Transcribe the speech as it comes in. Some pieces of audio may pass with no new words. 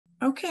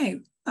Okay,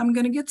 I'm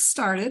going to get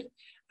started.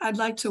 I'd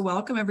like to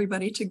welcome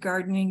everybody to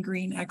Gardening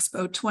Green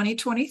Expo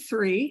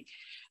 2023.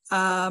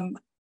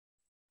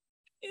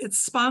 It's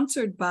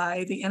sponsored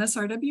by the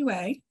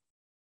NSRWA,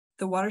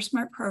 the Water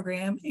Smart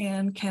Program,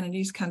 and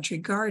Kennedy's Country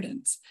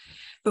Gardens.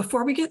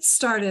 Before we get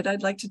started,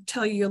 I'd like to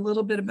tell you a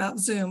little bit about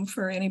Zoom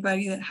for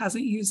anybody that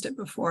hasn't used it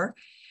before.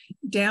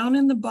 Down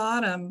in the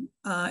bottom,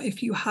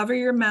 if you hover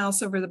your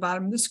mouse over the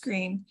bottom of the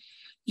screen,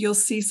 you'll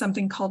see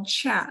something called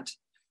chat.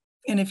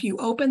 And if you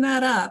open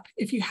that up,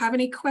 if you have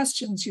any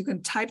questions, you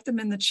can type them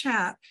in the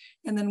chat.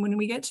 And then when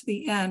we get to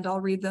the end,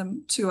 I'll read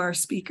them to our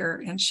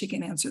speaker and she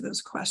can answer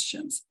those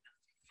questions.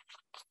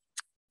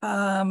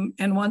 And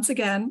once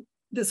again,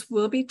 this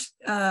will be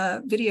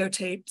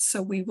videotaped,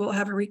 so we will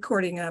have a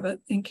recording of it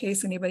in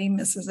case anybody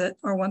misses it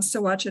or wants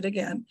to watch it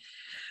again.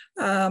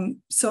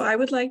 So I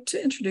would like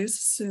to introduce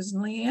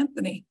Susan Leigh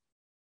Anthony.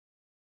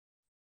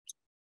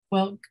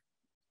 Well,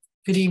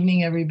 good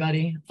evening,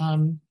 everybody.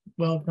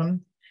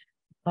 Welcome.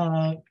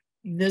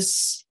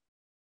 This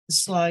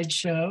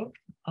slideshow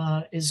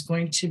is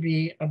going to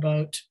be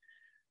about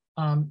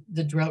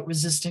the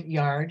drought-resistant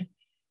yard,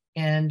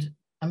 and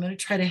I'm going to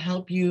try to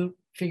help you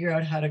figure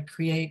out how to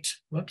create,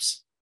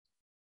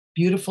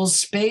 beautiful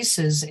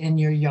spaces in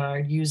your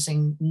yard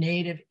using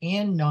native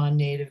and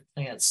non-native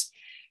plants,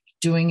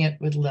 doing it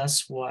with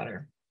less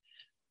water.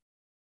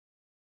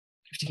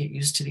 I have to get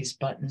used to these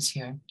buttons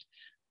here.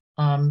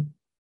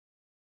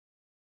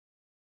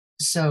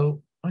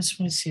 So I just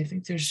want to see, I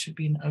think there should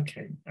be,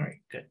 okay, all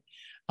right, good.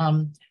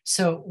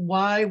 So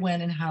why,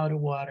 when, and how to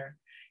water.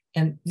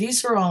 And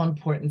these are all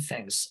important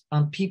things.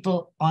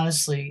 People,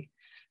 honestly,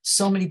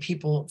 so many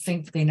people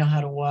think they know how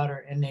to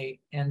water and they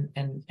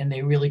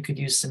really could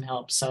use some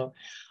help. So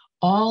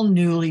all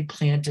newly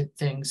planted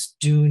things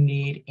do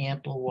need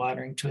ample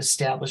watering to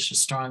establish a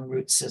strong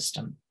root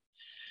system.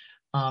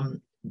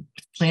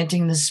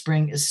 Planting this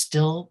spring is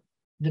still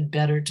the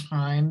better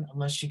time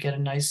unless you get a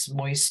nice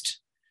moist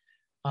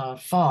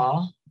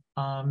fall.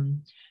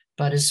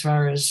 But as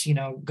far as,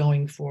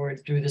 going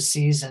forward through the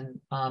season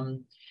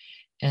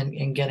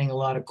and getting a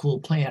lot of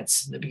cool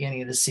plants in the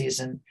beginning of the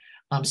season,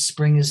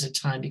 spring is a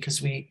time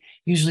because we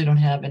usually don't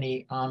have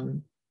any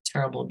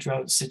terrible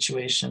drought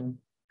situation,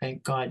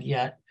 thank God,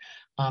 yet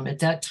at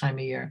that time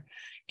of year.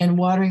 And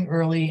watering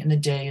early in the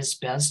day is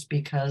best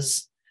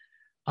because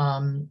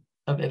of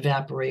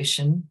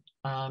evaporation.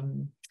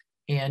 And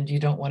you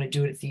don't want to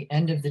do it at the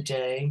end of the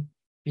day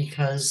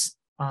because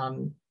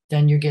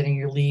then you're getting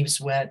your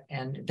leaves wet,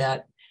 and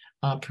that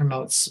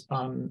promotes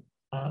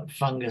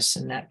fungus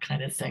and that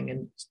kind of thing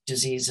and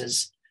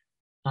diseases.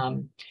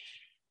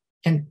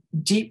 And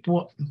deep,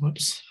 I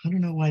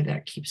don't know why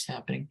that keeps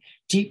happening.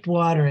 Deep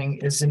watering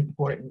is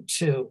important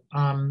too.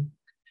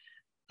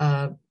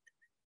 I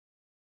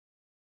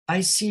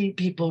see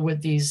people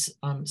with these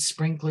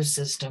sprinkler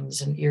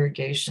systems and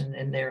irrigation,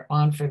 and they're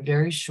on for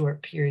very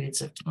short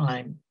periods of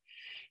time.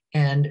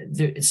 And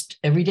it's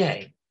every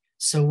day.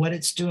 So what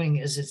it's doing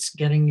is it's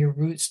getting your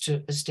roots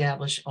to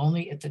establish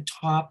only at the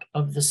top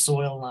of the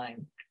soil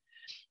line,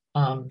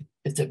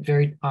 at the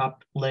very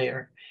top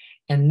layer.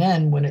 And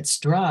then when it's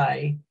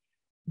dry,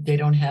 they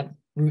don't have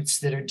roots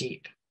that are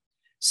deep.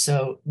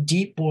 So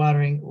deep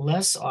watering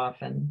less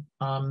often.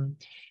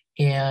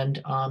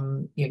 And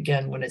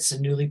again, when it's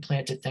a newly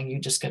planted thing, you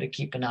just got to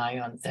keep an eye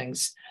on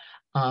things.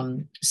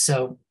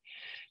 So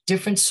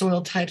different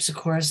soil types, of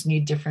course,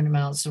 need different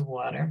amounts of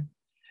water.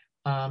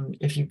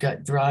 If you've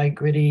got dry,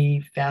 gritty,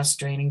 fast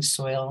draining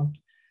soil,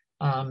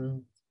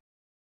 then,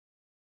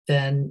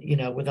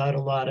 without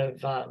a lot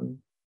of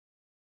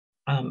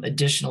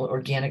additional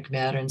organic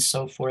matter and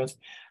so forth,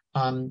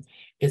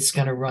 it's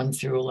going to run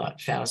through a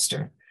lot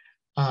faster.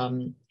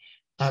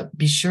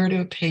 Be sure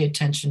to pay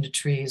attention to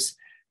trees.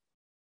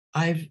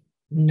 I've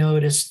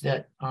noticed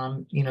that,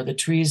 the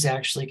trees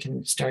actually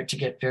can start to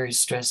get very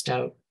stressed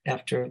out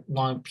after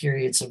long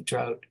periods of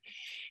drought.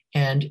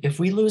 And if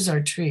we lose our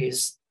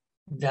trees,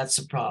 that's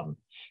a problem.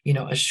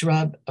 A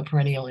shrub, a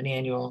perennial, an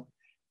annual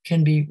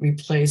can be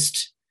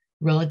replaced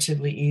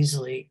relatively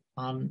easily,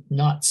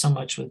 not so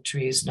much with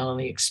trees, not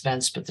only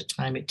expense, but the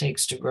time it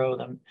takes to grow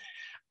them.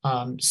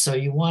 So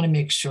you want to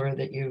make sure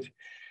that you've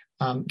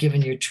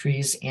given your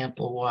trees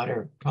ample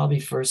water, probably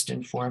first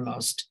and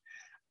foremost.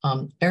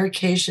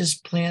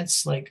 Ericaceous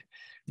plants like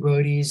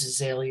rhodies,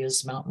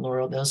 azaleas, mountain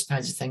laurel, those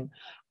kinds of things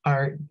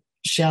are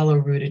shallow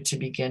rooted to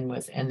begin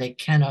with, and they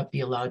cannot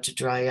be allowed to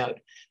dry out.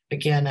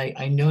 Again,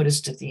 I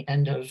noticed at the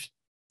end of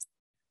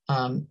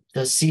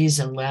the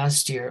season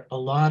last year, a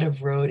lot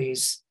of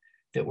rhodies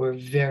that were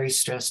very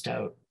stressed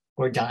out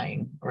or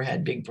dying or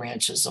had big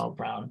branches all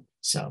brown.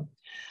 So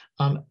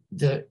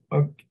the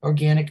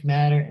organic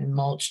matter and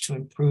mulch to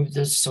improve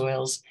the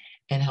soils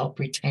and help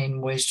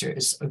retain moisture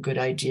is a good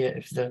idea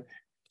if the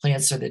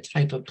plants are the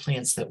type of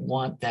plants that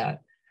want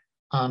that.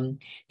 And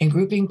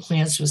grouping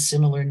plants with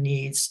similar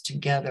needs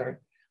together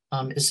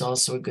is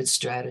also a good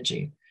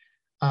strategy.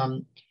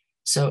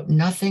 So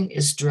nothing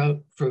is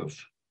drought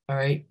proof, all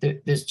right?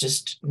 There's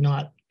just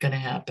not going to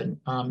happen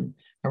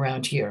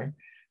around here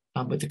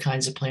with the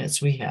kinds of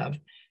plants we have.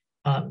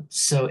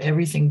 So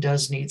everything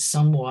does need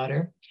some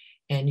water,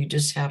 and you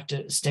just have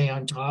to stay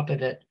on top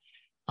of it.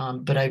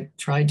 But I've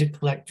tried to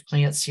collect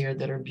plants here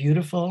that are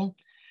beautiful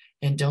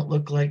and don't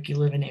look like you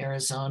live in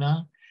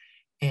Arizona,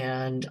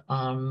 and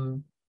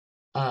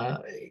uh,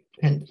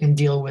 can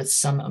deal with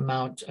some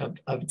amount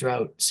of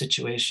drought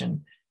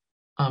situation.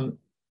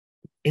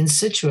 In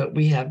Situate,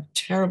 we have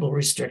terrible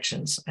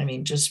restrictions. I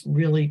mean, just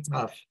really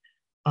tough.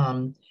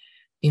 Um,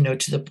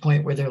 to the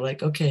point where they're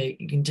like, okay,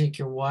 you can take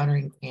your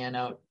watering can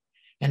out.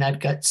 And I've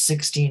got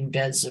 16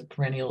 beds of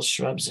perennial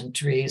shrubs and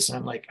trees. And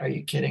I'm like, are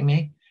you kidding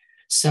me?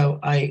 So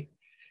I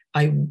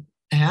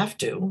have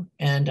to,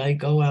 and I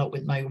go out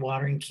with my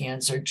watering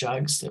cans or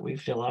jugs that we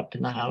fill up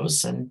in the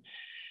house, and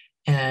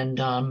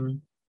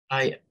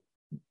I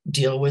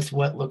deal with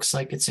what looks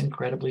like it's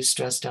incredibly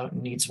stressed out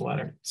and needs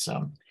water.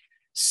 So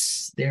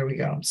there we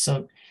go.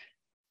 So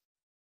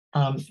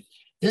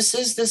this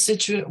is the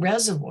Situate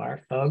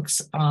Reservoir,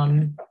 folks.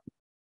 At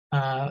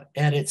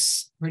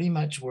its pretty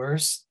much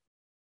worst.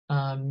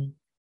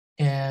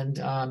 It's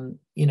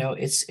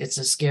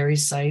a scary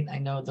sight. I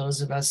know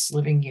those of us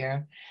living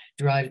here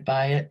drive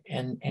by it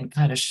and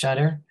kind of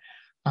shudder.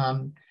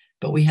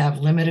 But we have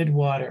limited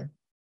water,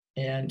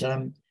 and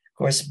of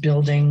course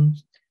building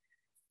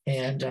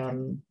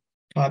and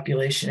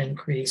population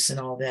increase and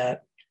all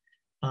that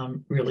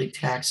really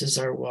taxes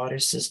our water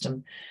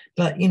system.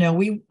 But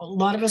a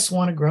lot of us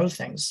want to grow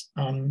things,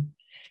 and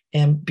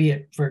be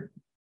it for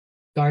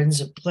gardens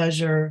of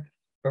pleasure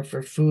or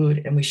for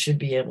food, and we should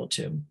be able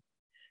to.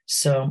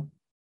 So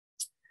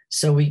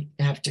we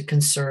have to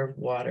conserve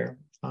water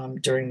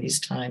during these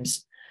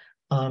times.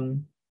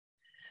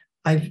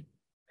 I've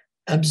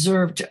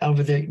observed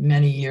over the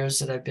many years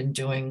that I've been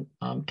doing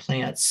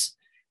plants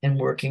and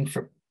working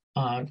for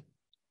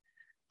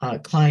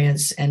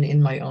clients and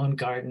in my own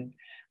garden.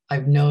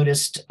 I've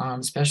noticed,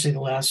 especially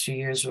the last few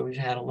years where we've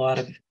had a lot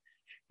of,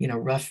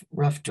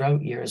 rough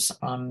drought years,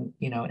 and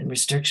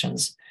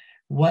restrictions.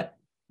 What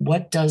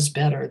does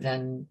better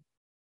than,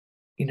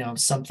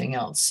 something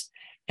else?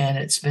 And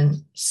it's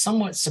been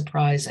somewhat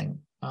surprising.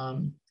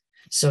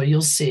 So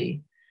you'll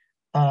see.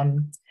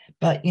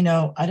 But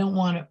I don't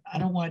want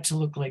it to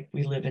look like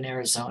we live in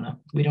Arizona.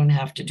 We don't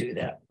have to do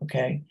that.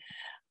 Okay.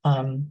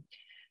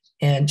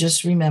 And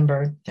just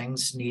remember,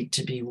 things need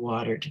to be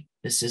watered.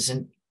 This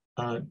isn't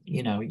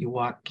you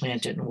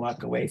plant it and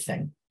walk away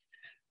thing.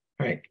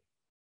 All right.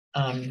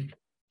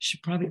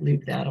 Should probably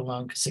leave that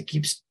alone because it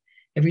keeps,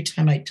 every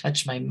time I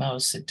touch my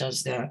mouse, it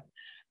does that.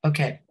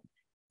 Okay.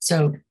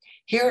 So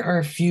here are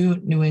a few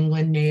New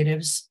England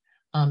natives.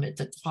 At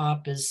the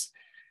top is,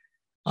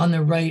 on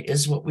the right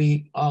is what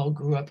we all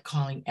grew up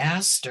calling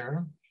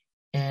aster,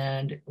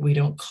 and we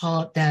don't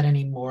call it that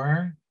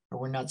anymore, or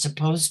we're not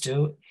supposed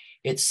to.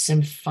 It's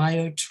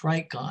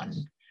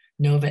Symphyotrichon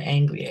nova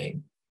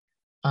Angliae,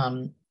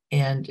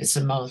 and it's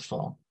a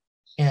mouthful.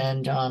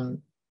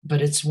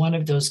 But it's one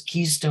of those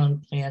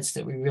keystone plants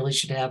that we really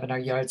should have in our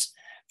yards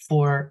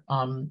for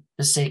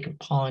the sake of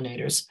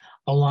pollinators,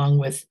 along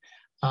with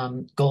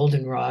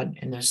goldenrod,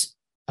 and there's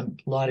a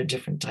lot of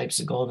different types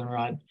of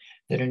goldenrod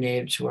that are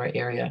native to our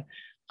area.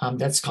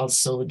 That's called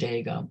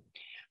solidago.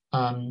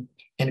 And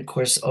of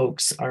course,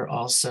 oaks are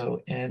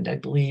also, and I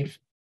believe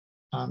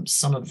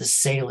some of the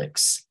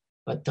salix,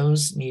 but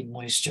those need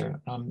moisture.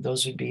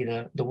 Those would be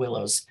the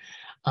willows.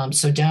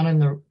 So down in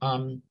the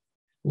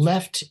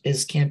left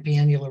is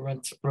Campanula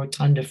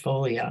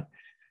rotundifolia.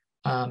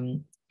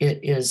 It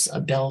is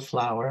a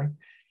bellflower.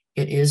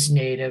 It is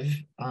native.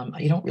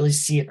 You don't really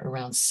see it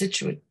around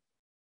Situate,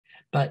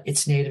 but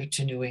it's native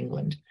to New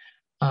England.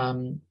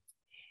 I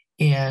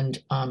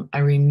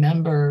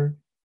remember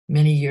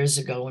many years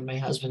ago when my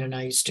husband and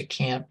I used to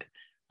camp,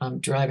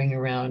 driving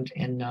around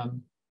in,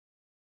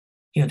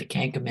 the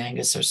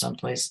Kankamangas or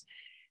someplace,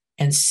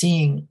 and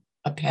seeing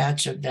a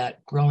patch of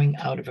that growing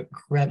out of a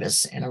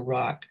crevice in a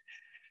rock.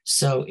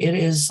 So it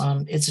is,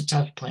 it's a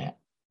tough plant.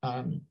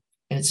 And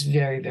it's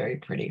very, very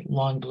pretty,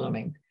 long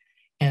blooming.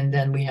 And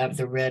then we have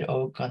the red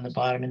oak on the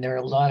bottom, and there are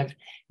a lot of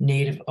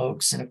native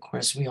oaks. And of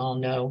course, we all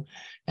know,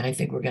 and I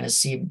think we're going to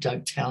see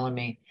Doug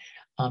Tallamy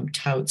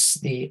touts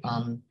the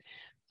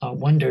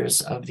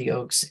wonders of the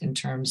oaks in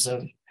terms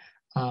of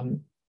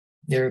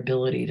their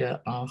ability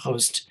to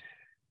host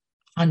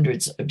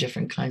hundreds of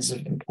different kinds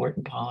of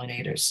important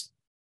pollinators.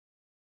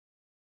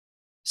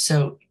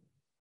 So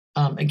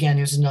again,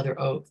 here's another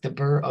oak, the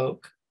bur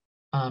oak.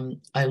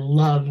 I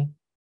love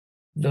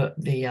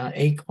the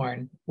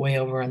acorn way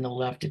over on the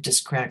left. It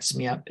just cracks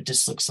me up. It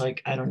just looks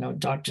like, I don't know,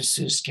 Dr.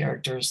 Seuss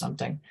character or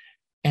something.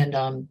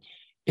 And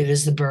it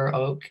is the bur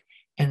oak.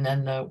 And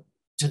then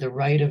to the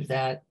right of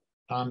that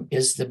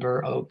is the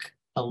bur oak,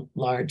 a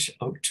large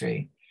oak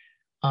tree.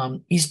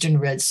 Eastern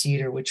red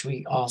cedar, which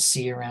we all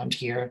see around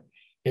here,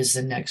 is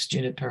the next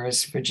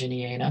Juniperus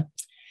virginiana.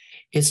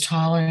 It's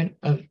tolerant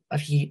of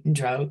heat and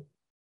drought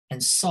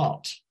and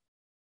salt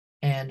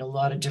and a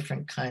lot of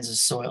different kinds of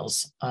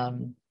soils.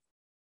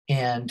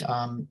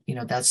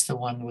 That's the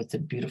one with the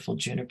beautiful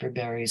juniper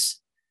berries.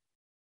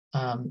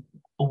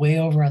 Way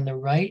over on the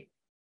right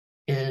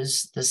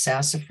is the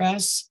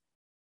sassafras.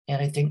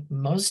 and I think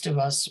most of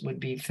us would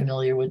be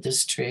familiar with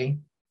this tree.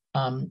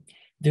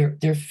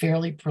 They're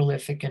fairly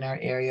prolific in our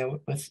area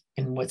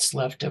in what's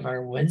left of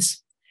our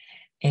woods.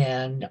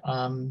 And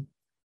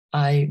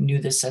I knew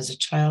this as a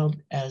child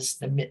as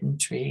the mitten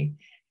tree,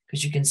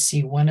 because you can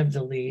see one of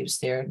the leaves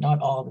there, not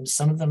all of them.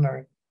 Some of them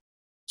are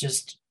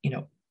just,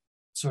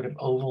 sort of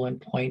oval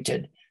and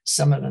pointed.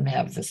 Some of them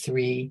have the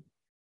three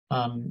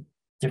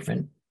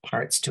different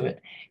parts to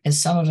it. And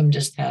some of them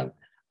just have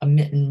a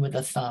mitten with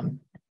a thumb.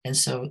 And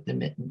so the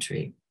mitten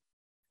tree.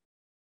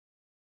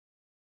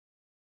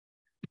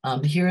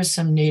 Here are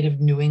some native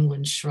New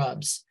England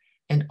shrubs.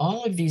 And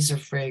all of these are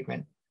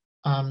fragrant.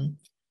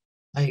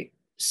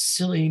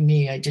 Silly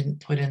me, I didn't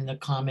put in the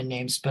common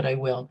names, but I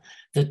will.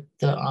 The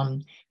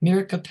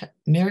Myrica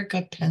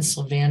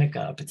pennsylvanica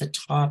up at the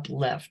top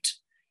left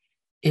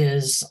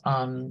is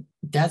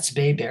that's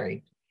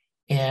bayberry,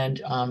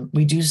 and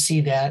we do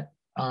see that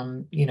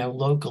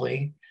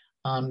locally.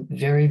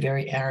 Very,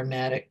 very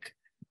aromatic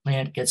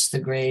plant, gets the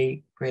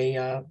gray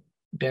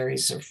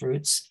berries or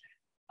fruits,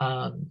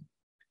 and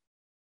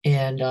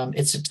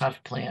it's a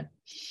tough plant.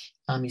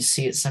 You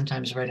see it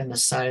sometimes right on the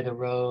side of the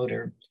road,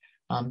 or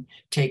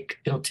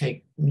it'll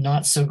take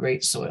not so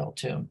great soil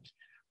too.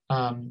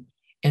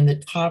 In the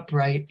top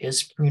right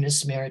is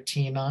Prunus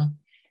maritima,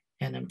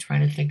 and I'm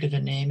trying to think of the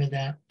name of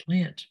that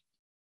plant.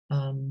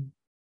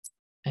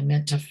 I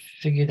meant to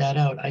figure that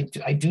out.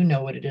 I do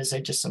know what it is.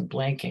 I'm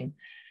blanking.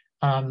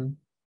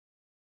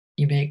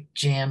 You make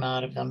jam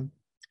out of them.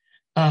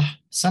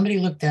 Somebody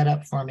look that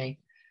up for me.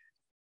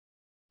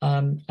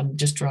 I'm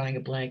just drawing a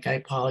blank. I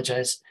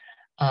apologize.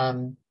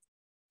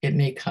 It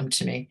may come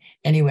to me.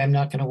 Anyway, I'm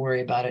not going to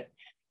worry about it.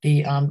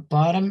 The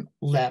bottom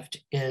left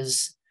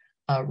is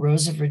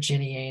Rosa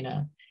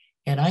virginiana,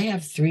 and I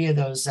have 3 of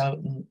those out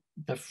in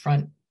the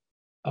front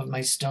of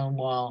my stone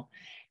wall,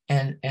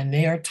 and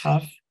they are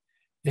tough.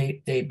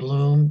 They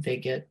bloom, they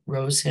get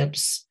rose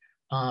hips,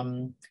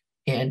 and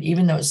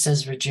even though it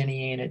says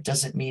virginiana, it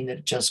doesn't mean that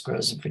it just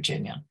grows in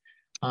Virginia.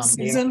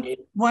 Susan,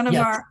 one of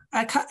our,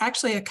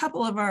 actually a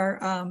couple of our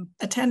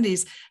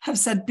attendees have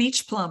said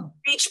beach plum.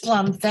 Beach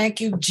plum,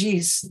 thank you.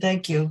 Geez,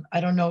 thank you.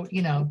 I don't know,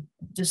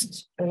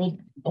 just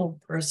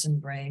old person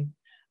brain.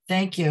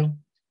 Thank you.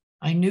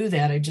 I knew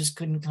that, I just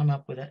couldn't come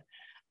up with it.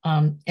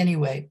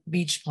 Anyway,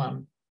 beach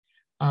plum,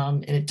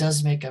 and it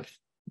does make a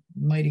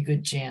mighty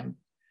good jam.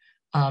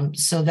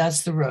 So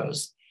that's the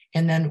rose.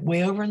 And then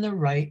way over on the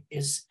right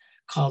is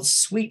called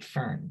sweet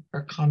fern,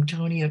 or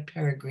Comptonia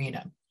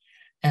peregrina.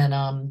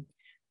 And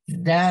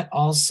that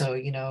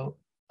also,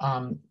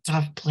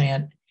 tough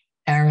plant,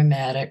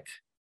 aromatic,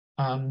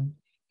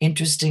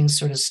 interesting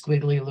sort of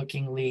squiggly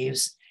looking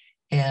leaves.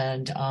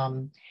 And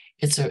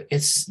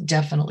it's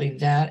definitely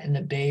that, and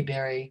the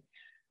bayberry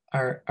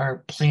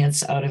are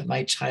plants out of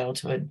my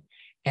childhood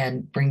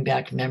and bring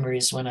back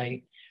memories when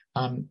I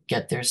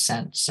get their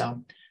scent.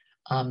 So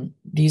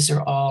these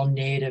are all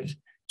native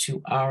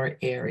to our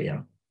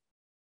area.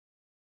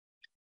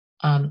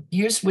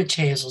 Here's witch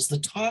hazels. The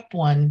top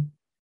one,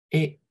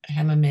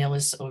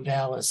 Hemimelis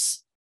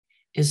ovalis,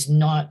 is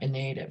not a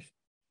native,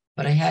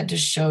 but I had to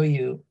show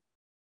you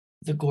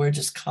the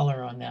gorgeous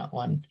color on that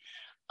one.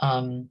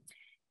 The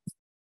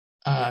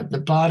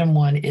bottom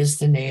one is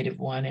the native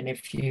one, and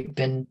if you've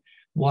been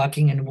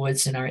walking in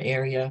woods in our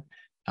area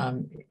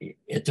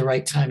at the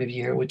right time of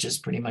year, which is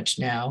pretty much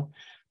now,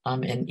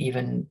 and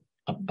even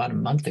about a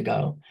month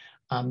ago,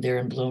 they're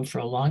in bloom for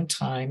a long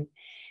time,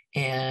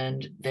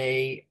 and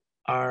they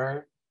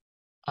are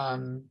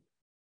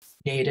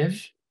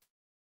native,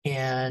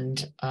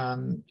 and a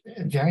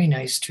very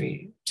nice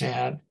tree to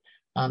have,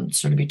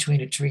 sort of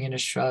between a tree and a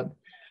shrub.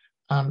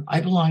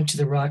 I belong to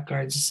the Rock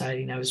Garden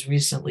Society, and I was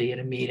recently at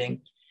a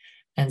meeting,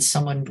 and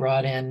someone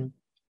brought in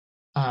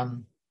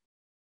 4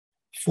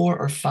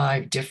 or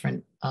 5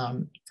 different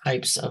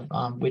types of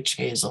witch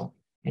hazel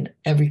in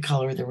every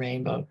color of the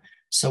rainbow.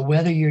 So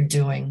whether you're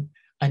doing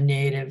a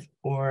native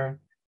or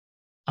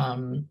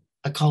a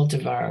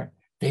cultivar,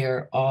 they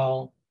are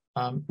all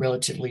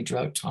relatively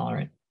drought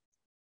tolerant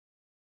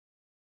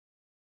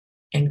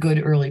and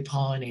good early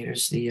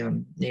pollinators,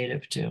 the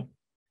native too.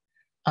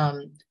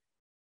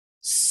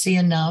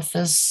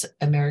 Ceanothus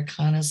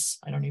americanus,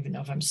 I don't even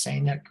know if I'm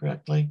saying that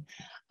correctly.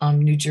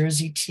 New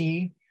Jersey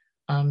tea,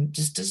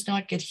 just does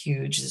not get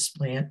huge, this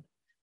plant.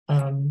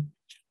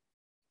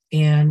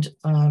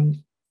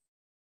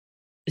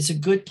 It's a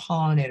good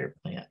pollinator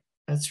plant,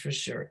 that's for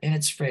sure, and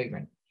it's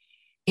fragrant.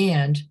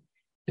 And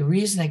the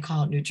reason they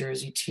call it New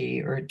Jersey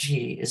tea, or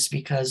tea, is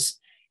because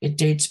it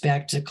dates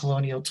back to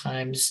colonial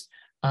times,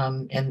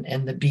 and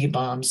the bee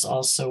balms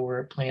also were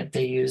a plant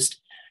they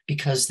used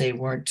because they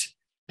weren't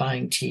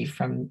buying tea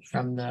from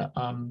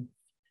the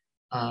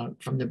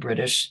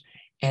British,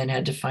 and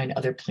had to find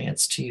other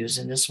plants to use,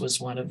 and this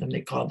was one of them.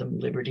 They called them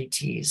Liberty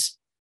teas.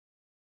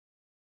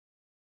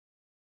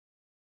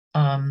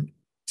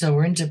 So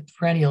we're into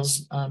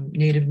perennials,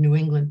 native New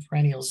England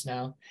perennials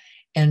now,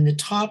 and the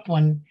top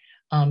one,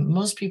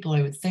 most people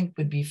I would think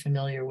would be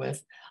familiar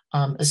with,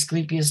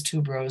 Asclepias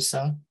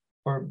tuberosa,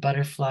 or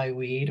butterfly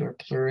weed, or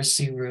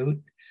pleurisy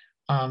root.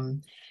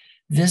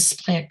 This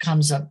plant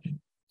comes up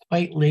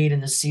quite late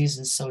in the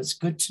season, so it's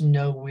good to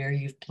know where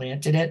you've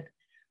planted it,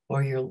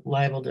 or you're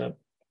liable to,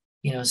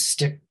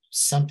 stick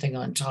something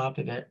on top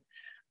of it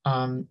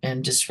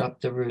and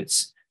disrupt the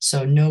roots.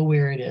 So know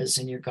where it is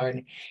in your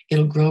garden.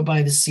 It'll grow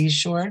by the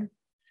seashore.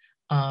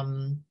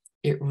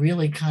 It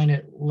really kind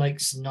of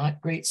likes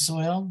not great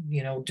soil,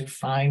 do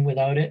fine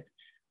without it.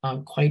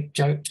 Quite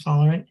drought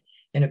tolerant.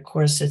 And of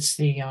course, it's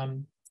the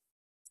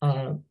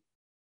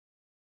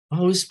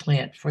host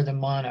plant for the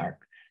monarch.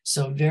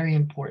 So very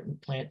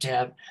important plant to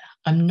have.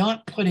 I'm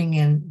not putting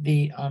in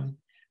the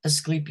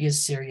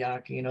Asclepias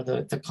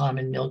syriaca, the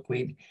common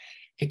milkweed.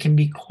 It can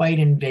be quite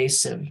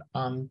invasive.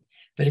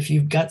 But if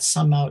you've got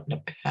some out in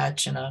a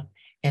patch in a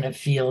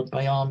field,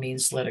 by all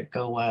means, let it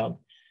go wild.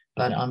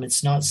 But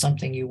it's not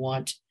something you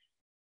want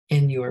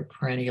in your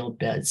perennial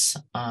beds,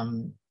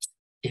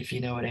 if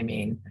you know what I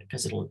mean,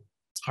 because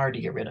it's hard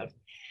to get rid of.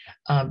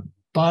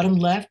 Bottom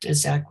left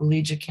is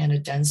Aquilegia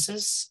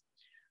canadensis,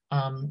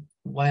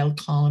 wild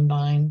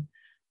columbine.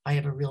 I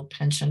have a real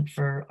penchant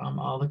for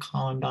all the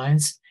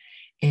columbines,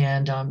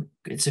 and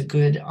it's a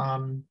good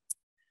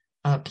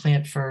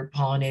plant for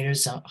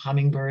pollinators,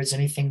 hummingbirds,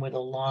 anything with a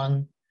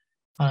long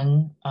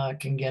tongue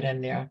can get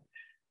in there.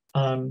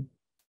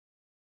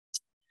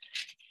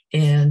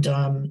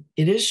 It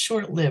is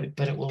short-lived,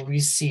 but it will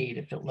reseed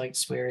if it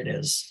likes where it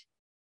is.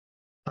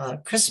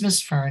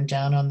 Christmas fern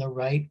down on the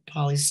right,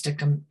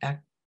 Polysticum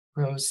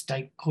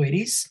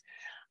acrostichoides.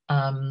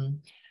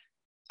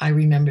 I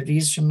remember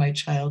these from my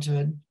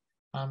childhood.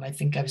 I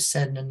think I've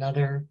said in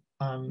another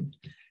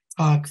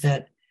talk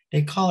that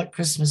they call it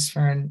Christmas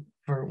fern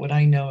for what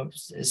I know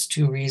is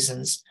two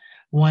reasons.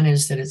 One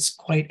is that it's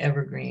quite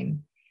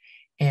evergreen.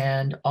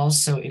 And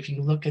also, if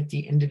you look at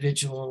the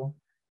individual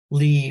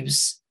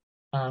leaves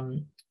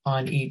on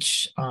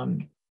each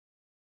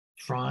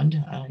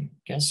frond, I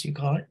guess you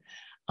call it,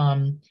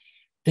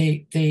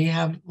 they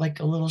have like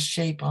a little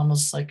shape,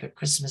 almost like a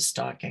Christmas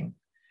stocking.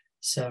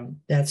 So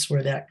that's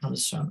where that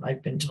comes from,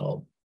 I've been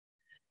told.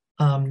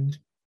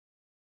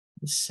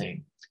 Let's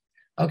see.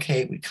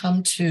 Okay, we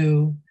come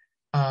to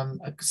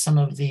some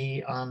of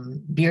the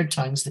beard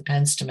tongues, the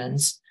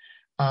penstemons.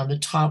 The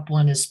top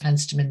one is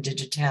Penstemon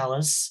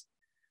digitalis.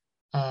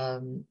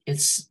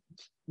 It's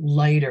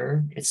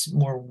lighter, it's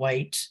more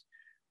white,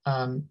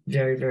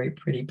 very, very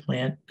pretty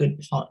plant.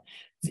 Good.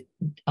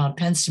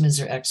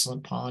 Penstemons are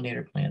excellent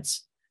pollinator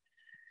plants.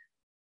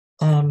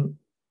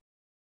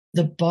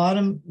 The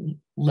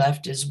bottom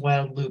left is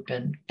wild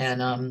lupin,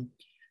 and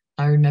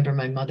I remember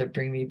my mother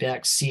bringing me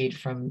back seed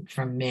from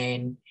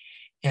Maine.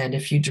 And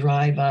if you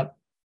drive up,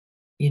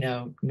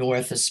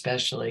 north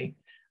especially,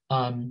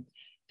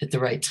 at the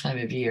right time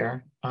of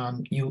year,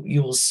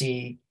 you will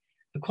see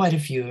quite a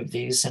few of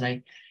these.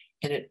 And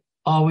it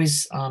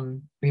always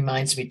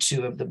reminds me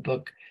too of the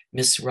book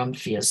Miss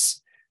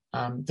Rumphius.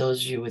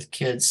 Those of you with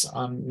kids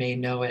may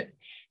know it.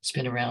 It's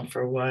been around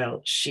for a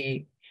while.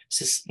 She's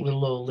this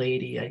little old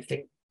lady, I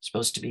think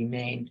supposed to be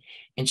Maine,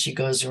 and she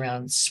goes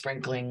around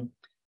sprinkling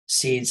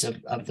seeds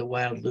of the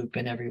wild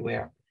lupin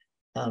everywhere.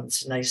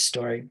 It's a nice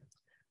story.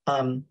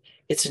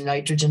 It's a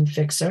nitrogen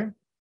fixer,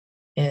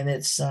 and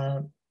it's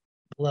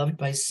beloved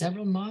by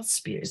several moth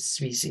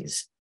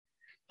species.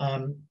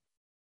 The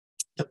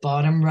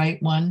bottom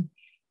right one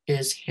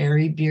is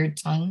hairy beard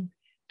tongue,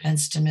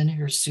 Penstemon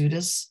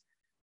hirsutus.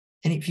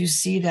 And if you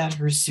see that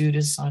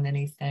hirsutus on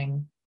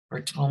anything, or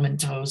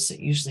tomentos,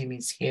 it usually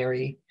means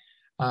hairy,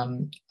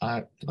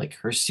 like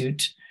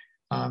hirsute.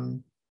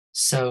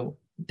 So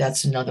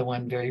that's another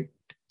one, very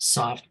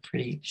soft,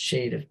 pretty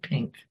shade of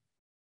pink.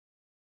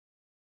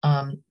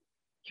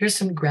 Here's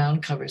some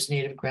ground covers,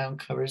 native ground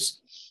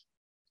covers.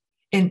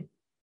 And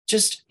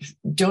just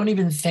don't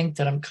even think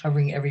that I'm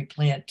covering every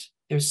plant.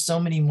 There's so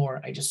many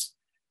more. I just,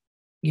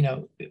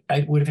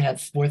 I would have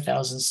had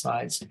 4,000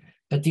 slides,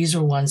 but these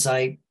are ones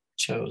I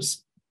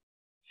chose.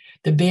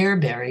 The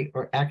bearberry,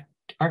 or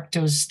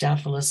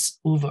Arctostaphylos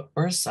uva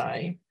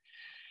ursi,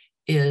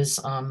 is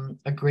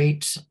a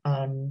great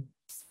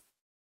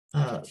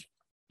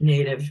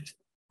native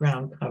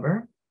ground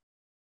cover.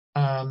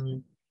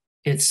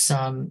 It's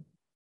I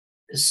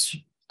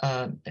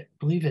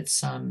believe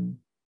it's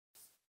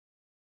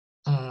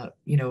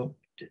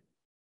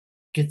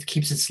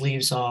keeps its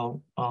leaves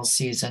all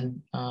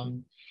season,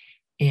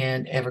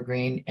 and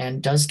evergreen,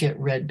 and does get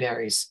red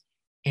berries.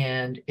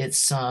 And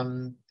it's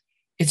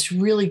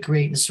really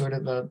great in sort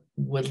of a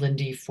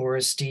woodlandy,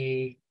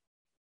 foresty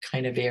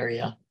kind of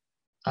area.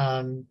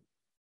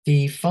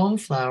 The foam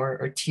flower,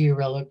 or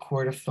Tiarella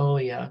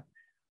cordifolia,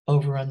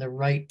 over on the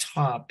right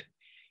top,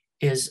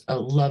 is a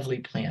lovely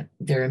plant.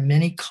 There are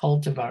many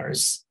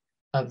cultivars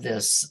of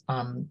this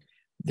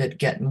that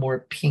get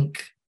more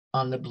pink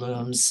on the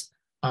blooms,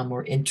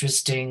 more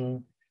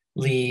interesting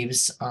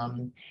leaves.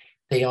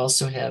 They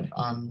also have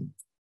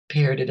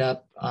paired it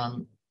up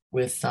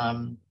with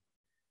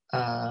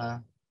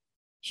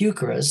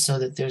heucheras, so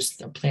that there's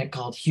a plant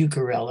called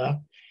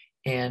heucherella,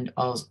 and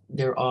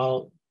they're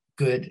all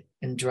good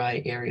in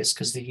dry areas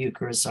because the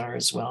heucheras are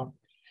as well.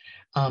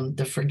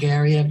 The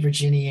Fragaria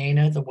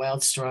virginiana, the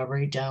wild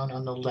strawberry, down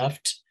on the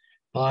left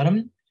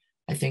bottom.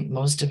 I think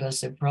most of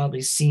us have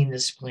probably seen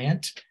this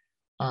plant.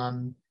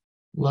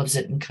 Loves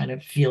it in kind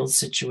of field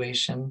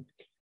situation.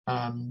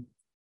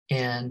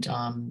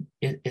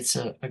 It's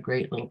a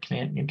great little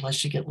plant. And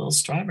plus you get little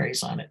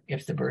strawberries on it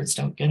if the birds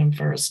don't get them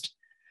first.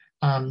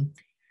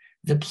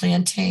 The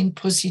plantain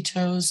pussy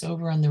toes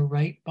over on the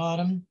right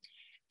bottom,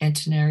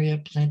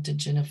 Antenaria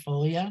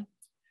plantaginefolia,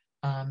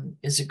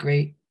 is a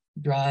great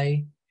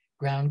dry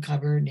ground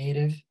cover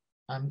native.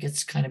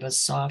 Gets kind of a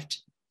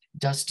soft,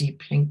 dusty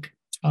pink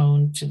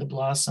tone to the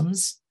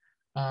blossoms,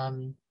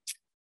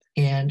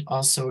 and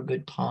also a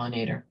good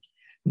pollinator.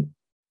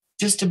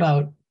 Just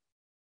about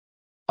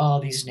all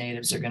these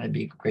natives are going to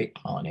be great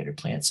pollinator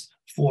plants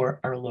for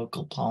our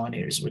local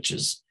pollinators, which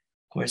is,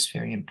 of course,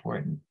 very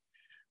important.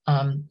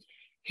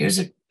 Here's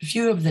a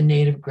few of the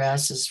native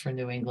grasses for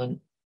New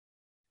England.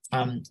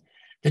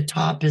 The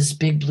top is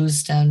big blue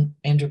stem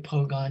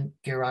Andropogon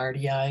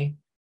gerardii,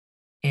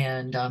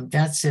 and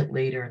that's it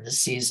later in the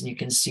season. You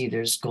can see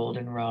there's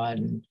goldenrod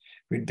and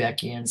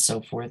rudbeckia and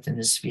so forth in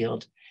this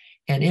field,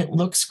 and it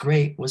looks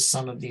great with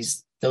some of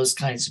those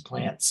kinds of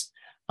plants,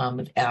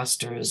 with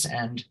asters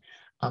and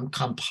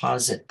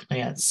composite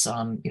plants,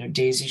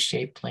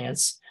 daisy-shaped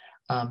plants,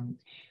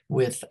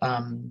 with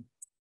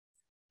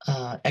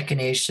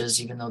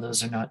echinaceas, even though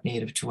those are not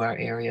native to our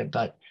area,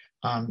 but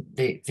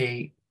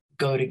they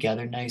go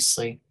together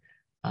nicely.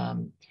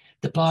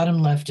 The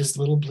bottom left is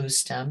little blue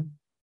stem,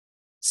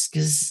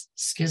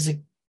 Schizocarium,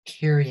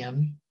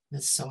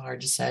 that's so hard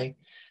to say,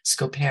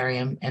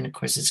 Scoparium, and of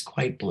course it's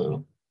quite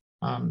blue,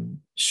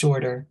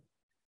 shorter,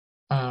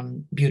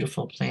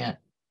 beautiful plant.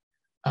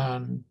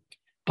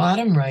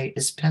 Bottom right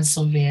is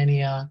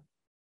Pennsylvania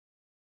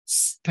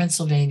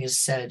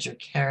sedge, or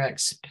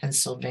Carex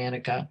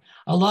pennsylvanica.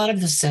 A lot of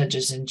the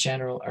sedges in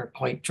general are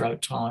quite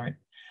drought tolerant.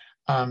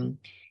 I've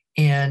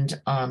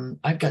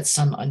got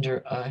some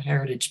under a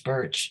heritage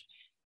birch,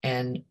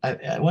 and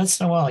once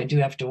in a while I do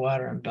have to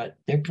water them, but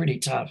they're pretty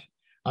tough.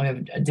 I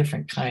have a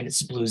different kind,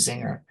 it's blue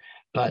zinger.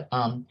 But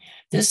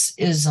this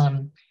is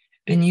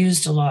been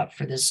used a lot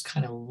for this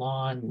kind of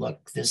lawn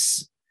look,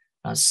 this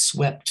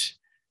swept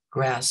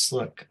grass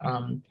look.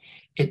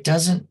 It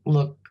doesn't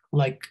look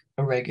like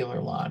a regular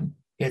lawn.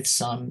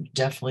 It's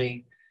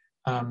definitely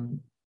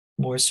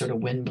more sort of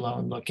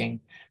windblown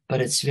looking,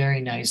 but it's very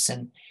nice,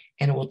 and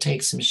it will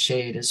take some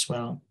shade as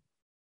well.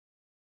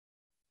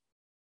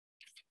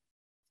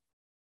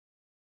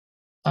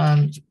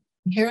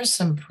 Here are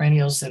some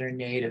perennials that are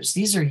natives.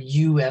 These are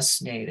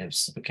US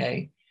natives,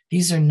 okay?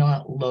 These are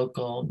not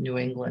local New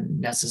England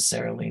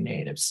necessarily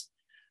natives.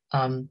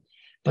 But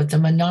the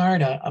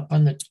Monarda up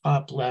on the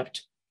top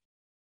left,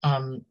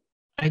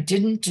 I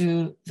didn't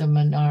do the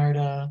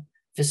Monarda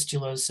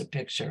fistulosa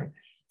picture.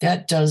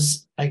 I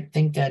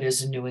think that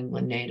is a New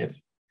England native.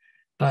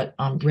 But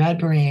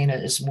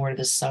Bradburyana is more to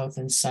the south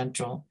and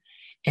central.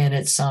 And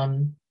it's,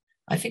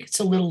 I think it's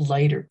a little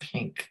lighter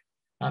pink.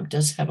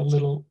 Does have a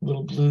little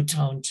blue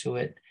tone to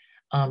it,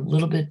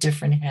 little bit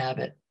different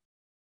habit.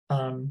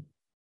 Blooms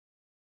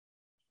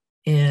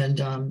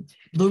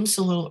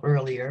a little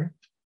earlier,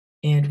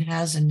 and it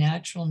has a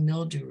natural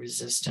mildew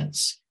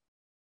resistance.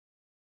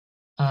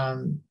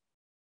 Then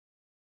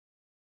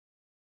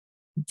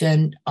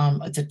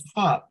at the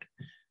top,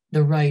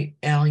 the right,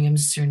 Allium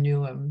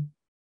cernuum,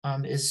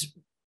 is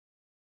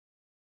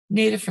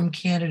native from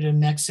Canada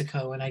and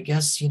Mexico, and I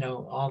guess,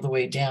 all the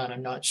way down.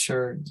 I'm not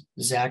sure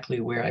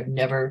exactly where. I've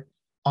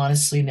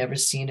honestly never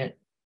seen it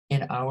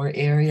in our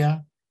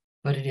area,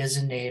 but it is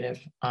a native,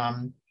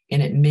 and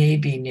it may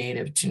be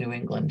native to New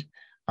England.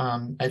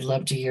 I'd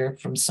love to hear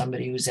from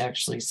somebody who's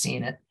actually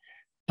seen it.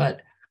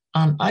 But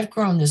I've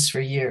grown this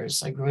for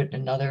years. I grew it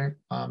in another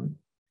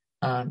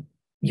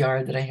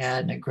yard that I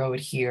had, and I grow it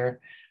here.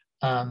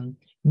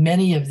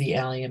 Many of the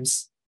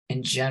alliums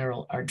in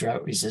general are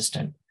drought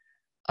resistant.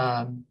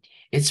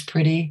 It's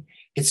pretty.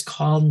 It's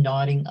called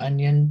nodding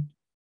onion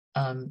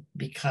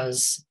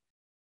because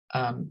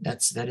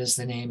that is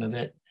the name of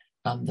it,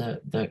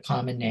 the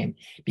common name,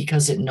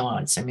 because it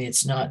nods. I mean,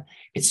 it's not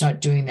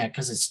doing that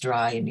because it's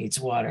dry and needs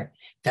water.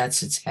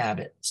 That's its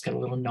habit. It's got a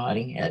little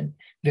nodding head.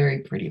 Very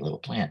pretty little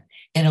plant,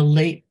 and a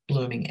late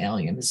blooming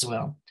allium as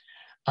well.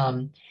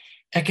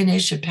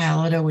 Echinacea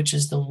pallida, which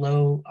is the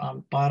low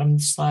bottom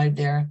slide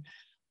there.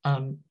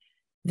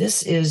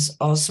 This is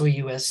also a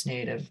US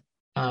native.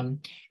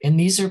 And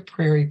these are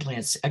prairie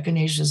plants.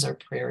 Echinaceas are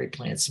prairie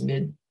plants,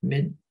 mid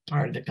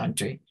part of the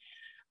country.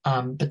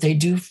 But they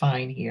do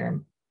fine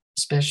here,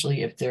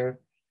 especially if they're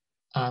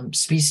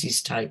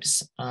species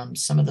types.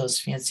 Some of those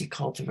fancy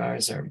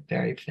cultivars are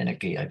very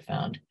finicky, I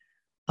found.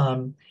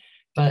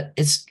 But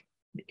it's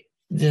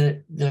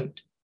the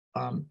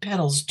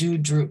petals do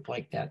droop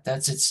like that.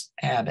 That's its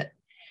habit.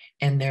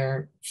 And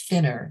they're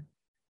thinner.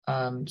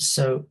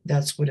 So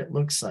that's what it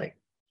looks like.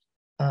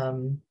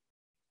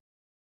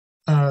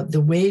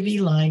 The wavy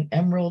line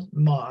emerald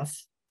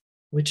moth,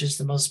 which is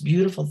the most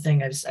beautiful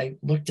thing, I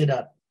looked it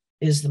up,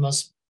 is the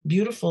most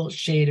beautiful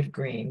shade of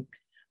green,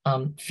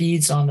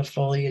 feeds on the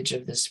foliage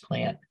of this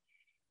plant.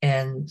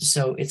 And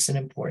so it's an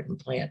important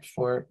plant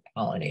for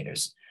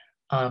pollinators.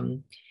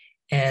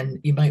 And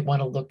you might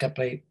want to look up,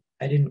 I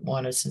didn't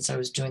want to, since I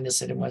was doing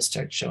this, I didn't want to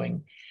start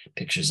showing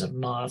pictures of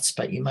moths,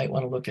 but you might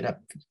want to look it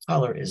up. The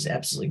color is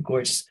absolutely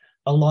gorgeous,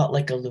 a lot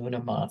like a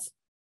Luna moth.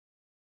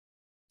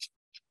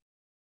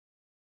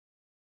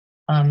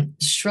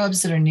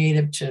 Shrubs that are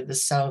native to the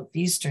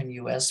southeastern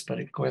US, but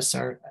of course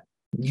are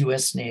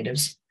US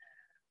natives.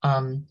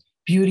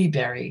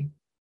 Beautyberry,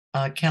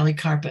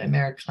 Calicarpa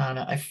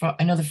americana.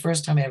 I know the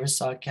first time I ever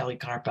saw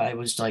Calicarpa, I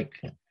was like,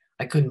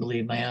 I couldn't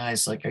believe my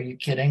eyes. Like, are you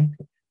kidding?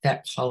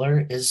 That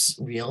color is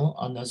real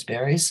on those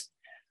berries.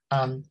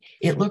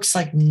 It looks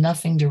like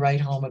nothing to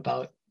write home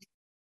about.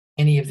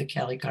 Any of the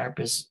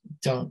Calicarpas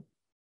don't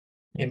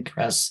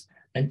impress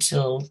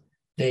until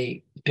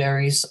the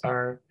berries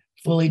are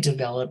fully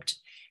developed.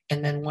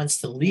 And then once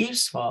the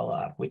leaves fall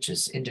off, which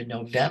is into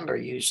November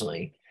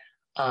usually,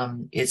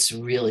 it's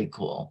really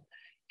cool.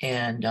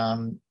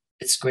 And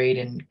it's great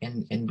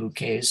in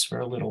bouquets for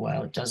a little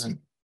while. It doesn't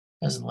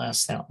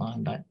last that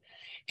long, but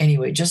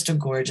anyway, just a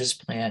gorgeous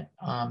plant.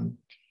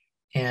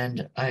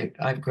 And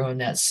I've grown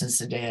that since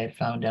the day I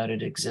found out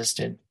it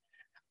existed.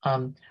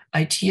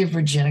 Itea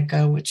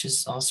virginica, which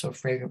is also a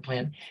fragrant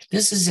plant.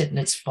 This is it in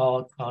its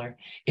fall color.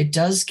 It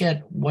does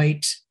get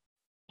white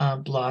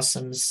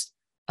blossoms,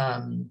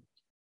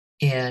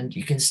 and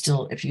you can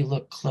still, if you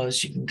look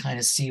close, you can kind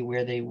of see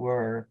where they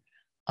were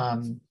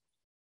on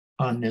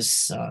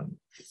this.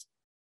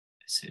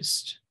 This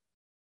is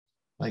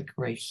like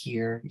right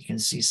here. You can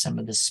see some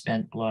of the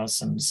spent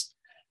blossoms.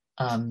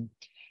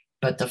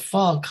 But the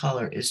fall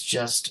color is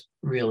just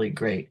really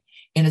great.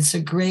 And it's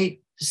a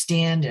great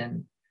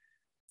stand-in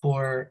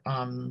for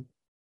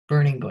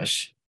burning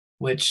bush,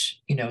 which,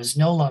 you know, is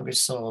no longer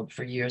sold.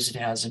 For years it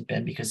hasn't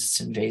been because it's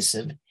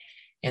invasive.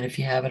 And if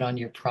you have it on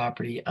your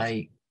property,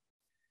 I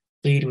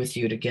plead with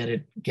you to get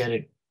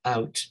it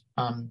out.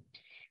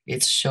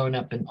 It's shown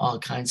up in all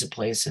kinds of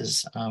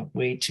places,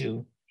 way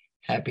too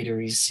happy to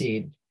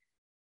reseed.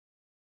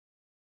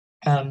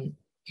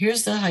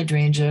 Here's the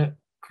hydrangea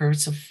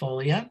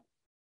quercifolia,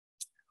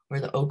 or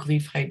the oak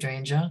leaf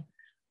hydrangea.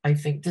 I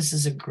think this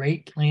is a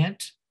great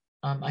plant.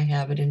 I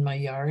have it in my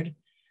yard.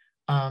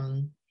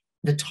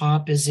 The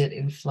top is it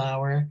in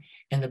flower,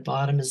 and the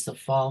bottom is the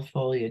fall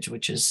foliage,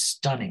 which is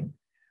stunning.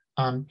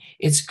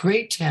 It's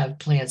great to have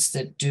plants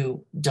that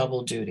do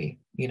double duty,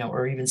 you know,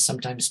 or even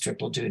sometimes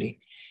triple duty.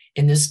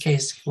 In this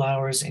case,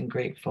 flowers and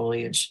great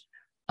foliage.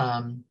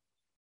 I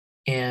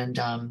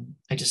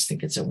just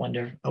think it's a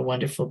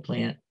wonderful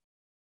plant.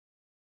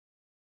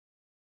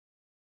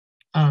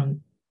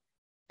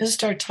 Let's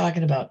start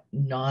talking about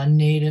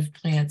non-native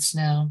plants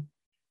now.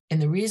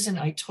 And the reason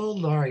I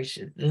told Laurie,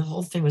 the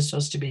whole thing was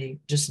supposed to be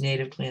just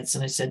native plants.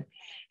 And I said,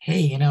 hey,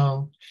 you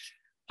know,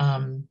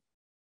 a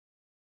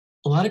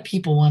lot of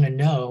people want to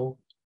know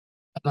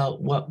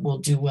about what will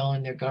do well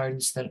in their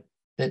gardens that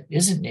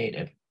isn't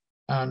native.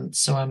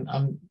 So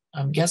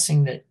I'm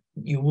guessing that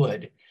you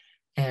would.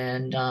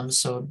 And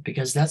so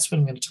because that's what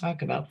I'm going to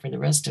talk about for the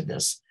rest of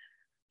this.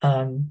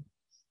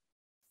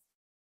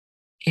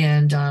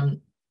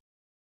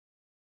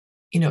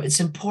 You know, it's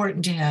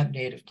important to have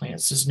native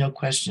plants. There's no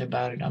question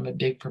about it. I'm a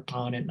big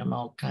proponent. I'm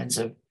all kinds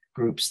of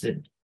groups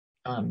that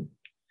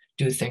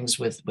do things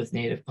with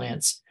native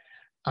plants.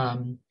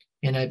 And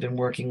I've been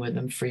working with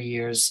them for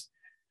years.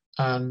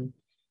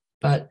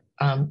 But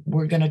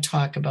we're going to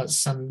talk about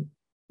some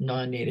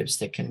non-natives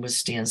that can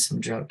withstand some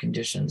drought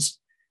conditions.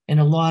 And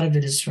a lot of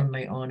it is from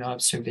my own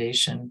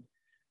observation.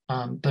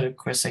 But of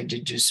course, I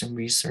did do some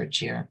research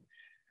here.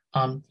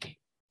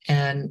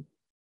 And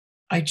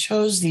I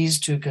chose these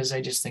two because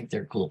I just think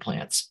they're cool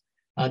plants.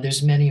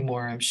 There's many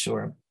more, I'm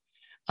sure.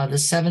 The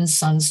Seven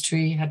Suns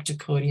tree,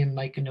 Heptacodium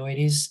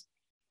myconoides,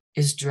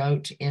 is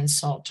drought and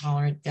salt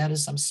tolerant. That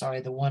is, I'm sorry,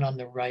 the one on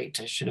the right.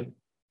 I should have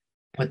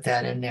put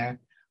that in there.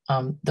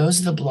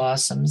 Those are the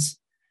blossoms.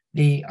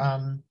 The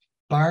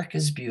bark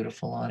is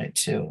beautiful on it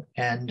too.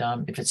 And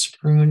if it's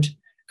pruned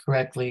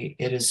correctly,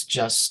 it is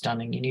just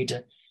stunning. You need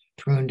to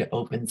prune to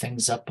open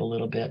things up a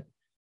little bit.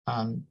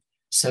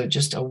 So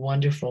just a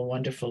wonderful,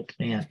 wonderful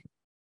plant.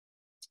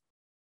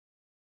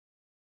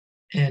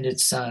 And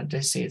it's, they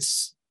say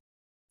it's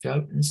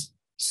drought and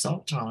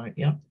salt tolerant,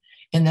 yeah.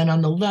 And then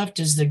on the left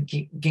is the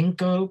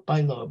ginkgo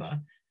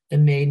biloba, the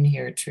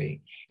maidenhair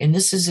tree. And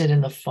this is it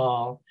in the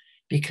fall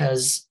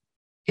because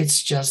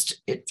it's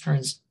just, it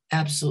turns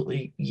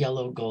absolutely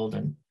yellow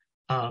golden.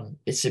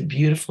 It's a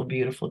beautiful,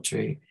 beautiful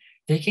tree.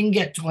 They can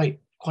get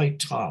quite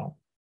tall.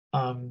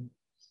 And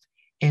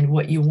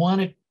what you want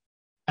to,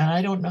 and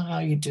I don't know how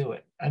you do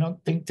it. I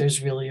don't think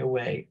there's really a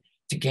way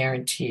to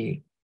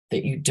guarantee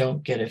that you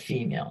don't get a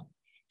female.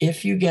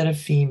 If you get a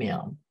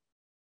female,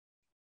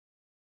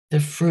 the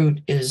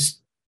fruit is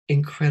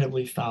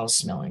incredibly foul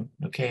smelling.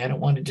 Okay, I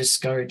don't want to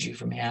discourage you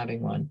from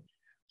having one,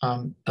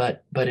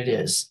 but it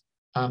is.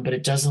 But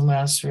it doesn't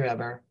last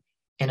forever.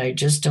 And I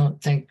just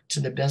don't think, to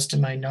the best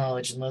of my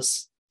knowledge,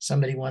 unless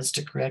somebody wants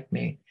to correct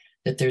me,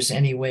 that there's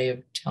any way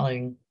of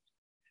telling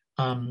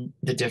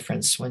the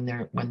difference when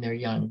they're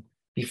young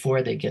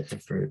before they get the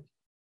fruit.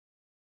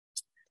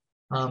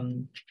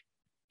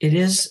 It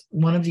is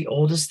one of the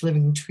oldest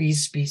living tree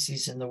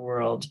species in the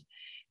world.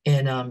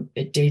 And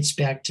it dates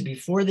back to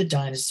before the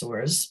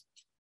dinosaurs.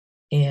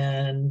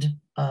 And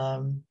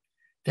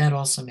that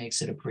also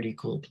makes it a pretty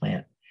cool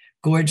plant.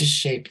 Gorgeous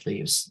shaped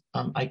leaves,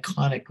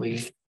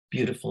 iconically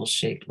beautiful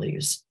shaped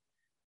leaves.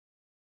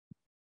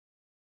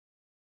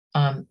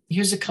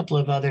 Here's a couple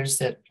of others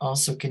that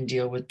also can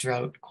deal with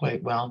drought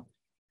quite well.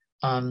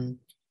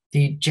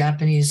 The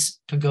Japanese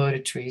pagoda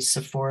tree,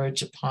 Sephora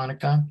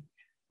japonica.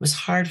 It was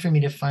hard for me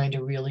to find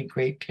a really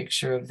great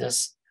picture of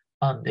this.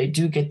 They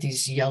do get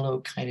these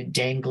yellow kind of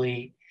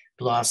dangly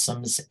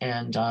blossoms,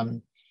 and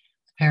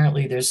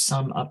apparently there's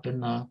some up in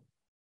the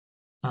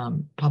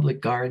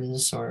public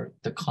gardens or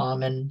the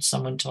common,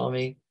 someone told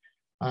me.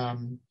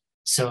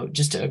 So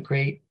just a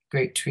great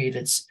tree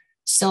that's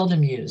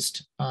seldom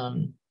used.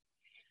 The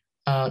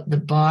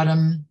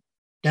bottom,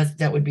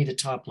 that would be the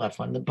top left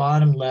one. The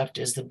bottom left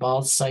is the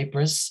bald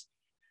cypress,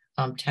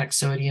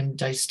 Taxodium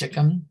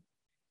disticum.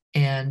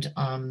 And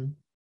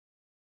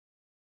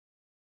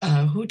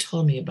who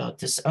told me about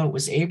this? Oh, it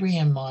was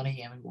Abraham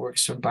Monahan, who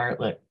works for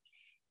Bartlett.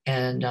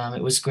 And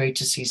it was great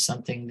to see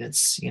something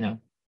that's,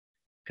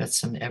 got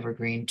some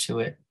evergreen to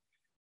it.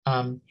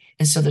 And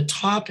so the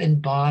top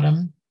and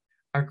bottom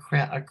are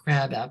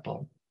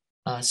crabapple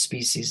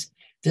species.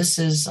 This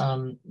is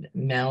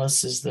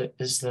Malus is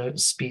the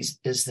species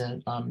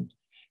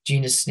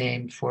genus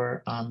name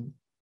for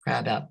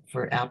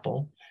for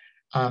apple.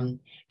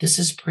 This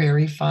is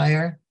prairie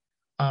fire.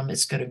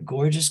 It's got a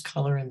gorgeous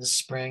color in the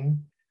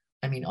spring.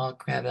 I mean, all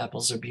crab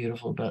apples are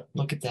beautiful, but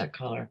look at that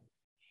color.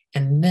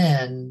 And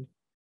then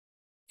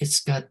it's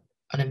got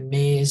an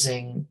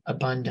amazing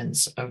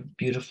abundance of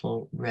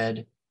beautiful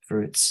red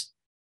fruits.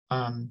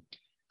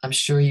 I'm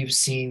sure you've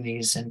seen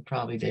these and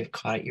probably they've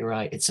caught your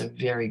eye. It's a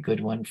very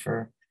good one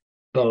for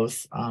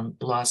both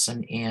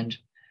blossom and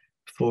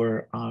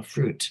for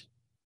fruit.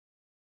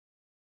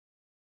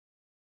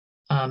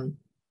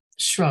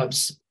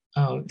 Shrubs.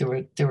 Oh, there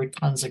were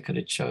tons I could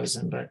have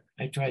chosen, but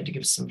I tried to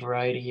give some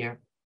variety here.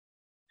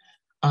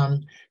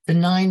 The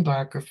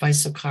 9-bark or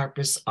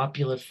Physocarpus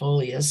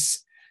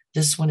opulifolius.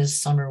 This one is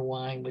summer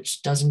wine,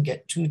 which doesn't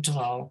get too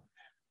tall.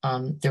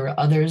 There are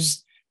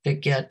others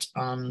that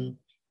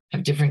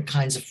have different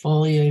kinds of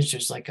foliage.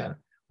 There's like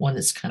one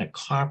that's kind of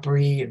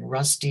coppery and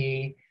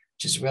rusty,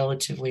 which is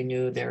relatively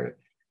new. There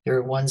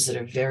are ones that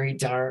are very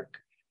dark.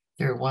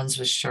 There are ones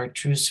with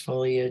chartreuse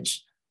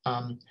foliage,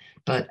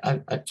 but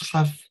a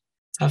tough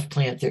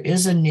plant. There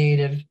is a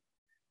native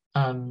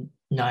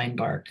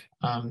 9-bark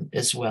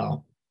as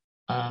well.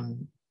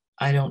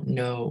 I don't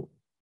know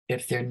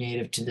if they're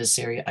native to this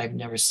area. I've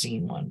never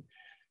seen one,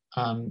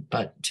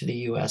 but to the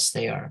US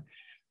they are.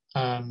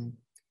 And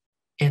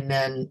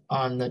then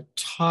on the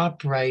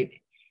top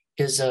right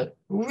is a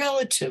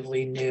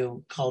relatively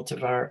new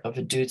cultivar of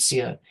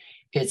Aducia.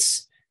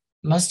 It's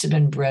must have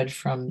been bred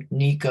from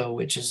Nico,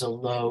 which is a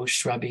low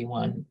shrubby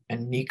one,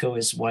 and Nico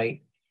is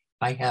white.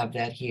 I have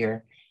that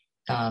here.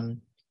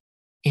 And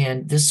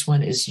this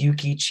one is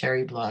Yuki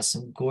Cherry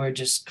Blossom,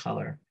 gorgeous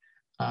color.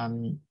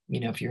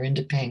 If you're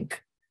into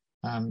pink,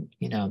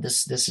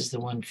 this is the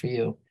one for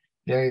you.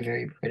 Very,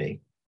 very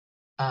pretty.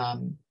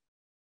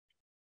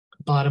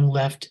 Bottom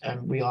left,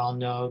 we all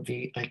know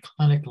the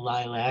iconic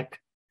lilac.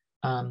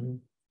 I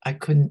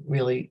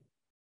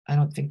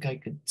don't think I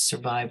could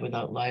survive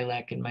without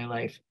lilac in my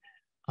life.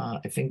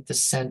 I think the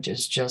scent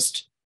is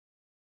just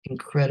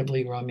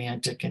incredibly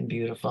romantic and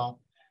beautiful.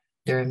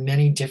 There are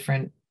many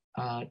different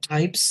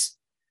types.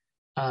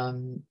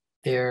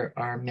 There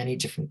are many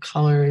different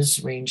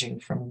colors ranging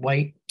from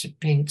white to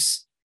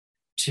pinks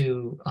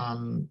to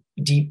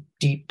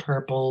deep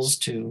purples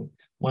to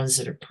ones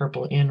that are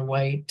purple and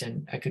white,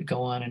 and I could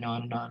go on and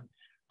on and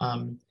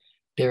on.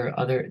 There are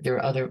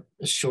other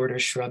shorter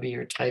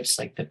shrubbier types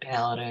like the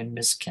Pallida and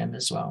Miskem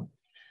as well.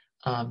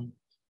 On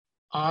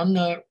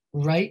the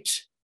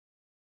right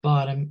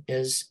bottom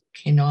is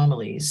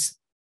Canomeles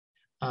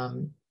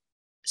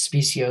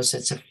speciosa.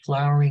 It's a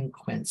flowering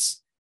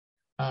quince.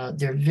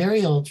 They're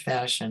very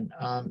old-fashioned.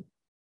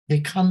 They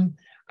come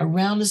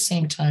around the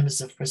same time as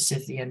the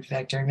forsythia. In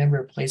fact, I remember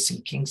a place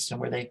in Kingston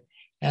where they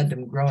had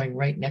them growing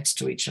right next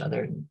to each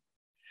other.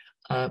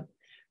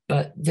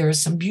 But there are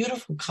some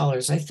beautiful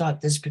colors. I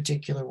thought this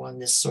particular one,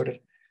 this sort of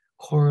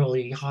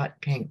corally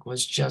hot pink,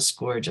 was just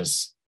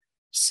gorgeous.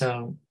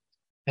 So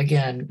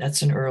again,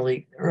 that's an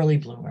early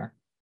bloomer.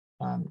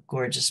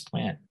 Gorgeous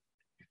plant.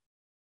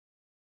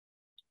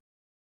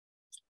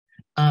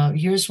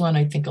 Here's one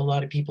I think a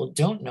lot of people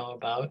don't know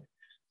about.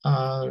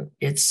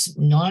 It's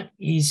not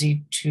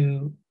easy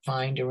to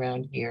find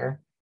around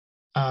here.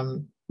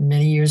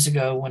 Many years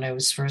ago, when I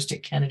was first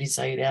at Kennedy's,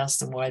 I had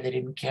asked them why they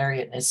didn't carry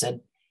it. And they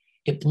said,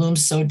 it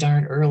blooms so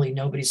darn early,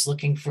 nobody's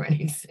looking for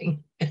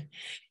anything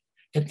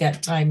at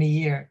that time of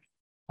year.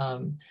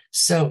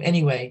 So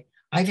anyway,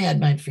 I've had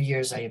mine for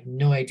years. I have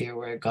no idea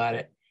where I got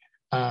it.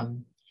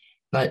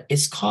 But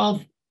it's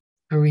called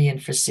Korean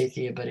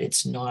forsythia, but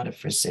it's not a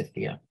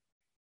forsythia.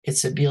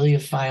 It's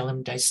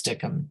Abeliophyllum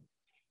disticum,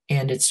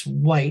 and it's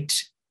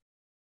white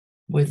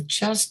with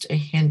just a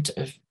hint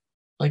of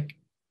like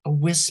a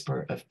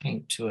whisper of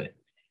pink to it.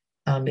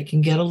 It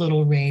can get a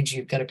little rangy.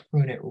 You've got to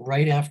prune it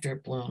right after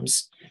it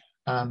blooms.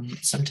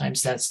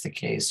 Sometimes that's the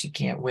case. You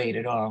can't wait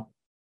at all,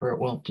 or it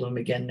won't bloom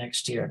again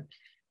next year.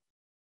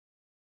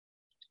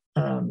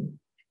 And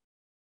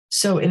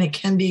it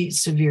can be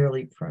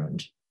severely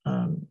pruned.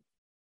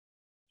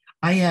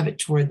 I have it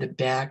toward the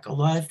back. A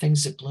lot of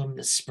things that bloom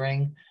this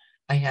spring,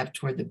 I have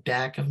toward the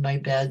back of my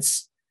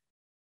beds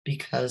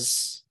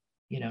because,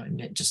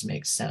 it just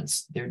makes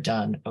sense. They're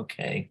done.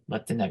 Okay,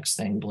 let the next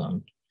thing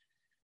bloom.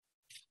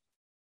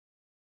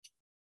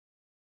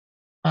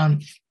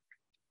 I'm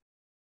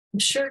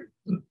sure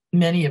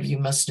many of you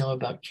must know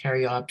about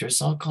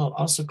Caryopteris,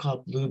 also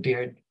called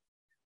bluebeard.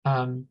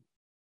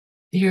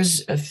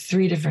 Here's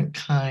 3 different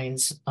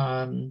kinds,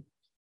 and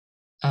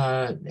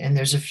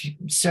there's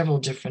several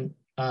different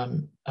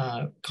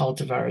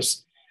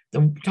cultivars.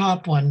 The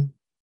top one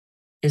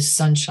is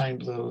sunshine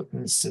blue,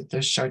 and it's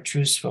the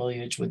chartreuse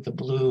foliage with the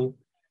blue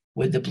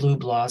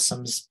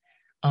blossoms.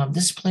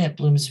 This plant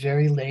blooms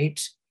very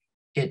late.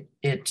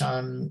 It's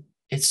a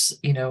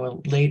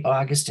late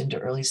August into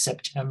early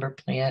September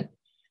plant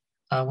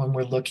when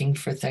we're looking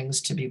for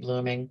things to be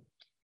blooming.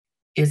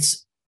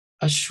 It's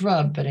a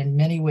shrub, but in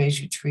many ways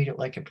you treat it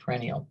like a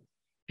perennial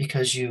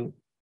because the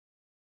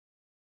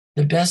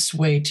best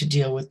way to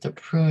deal with the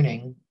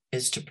pruning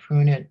is to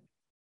prune it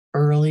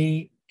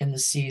early in the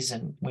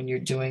season when you're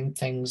doing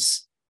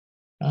things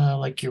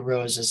like your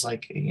roses,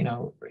 like,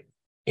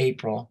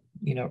 April,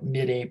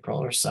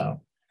 mid-April or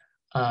so.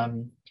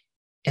 And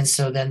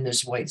so then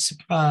there's white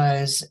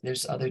surprise.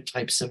 There's other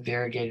types of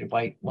variegated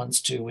white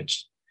ones too,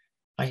 which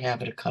I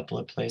have at a couple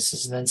of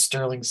places. And then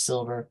sterling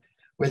silver,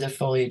 where the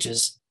foliage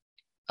is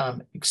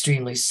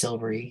extremely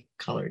silvery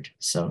colored.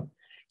 So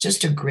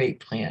just a great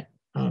plant,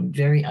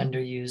 very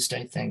underused,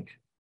 I think.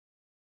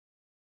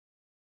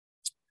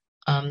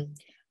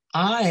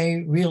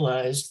 I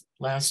realized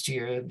last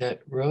year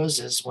that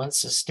roses,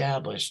 once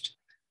established,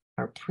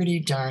 are pretty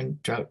darn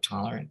drought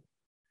tolerant.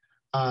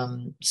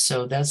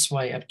 So that's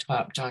why I'm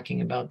talking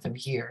about them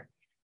here.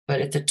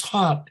 But at the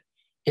top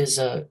is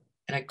and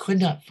I could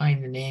not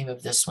find the name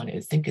of this one. I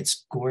think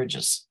it's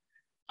gorgeous.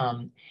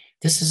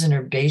 This is an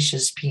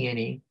herbaceous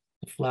peony,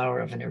 the flower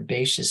of an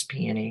herbaceous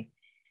peony.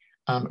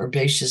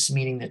 Herbaceous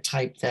meaning the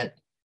type that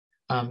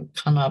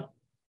come up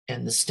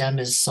and the stem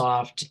is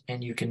soft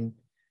and you can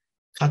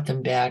cut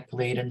them back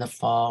late in the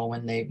fall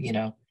when they,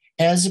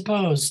 as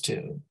opposed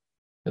to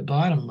the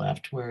bottom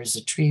left, where is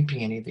a tree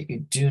peony that you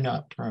do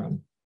not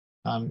prune.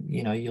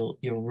 You'll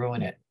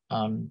ruin it.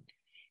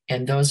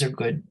 And those are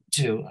good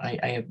too.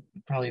 I have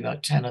probably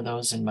about 10 of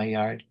those in my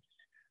yard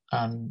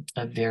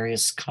of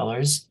various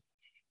colors.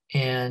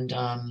 And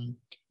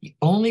the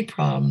only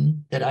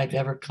problem that I've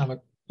ever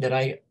that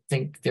I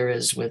think there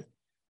is with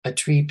a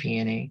tree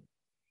peony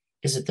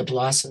is that the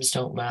blossoms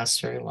don't last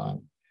very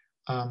long.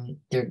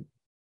 They're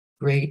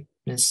great,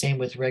 and same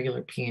with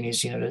regular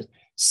peonies, to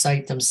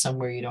site them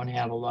somewhere you don't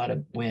have a lot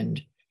of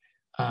wind,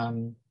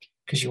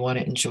 because you want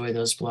to enjoy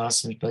those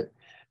blossoms. But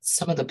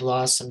some of the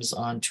blossoms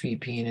on tree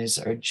peonies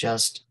are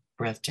just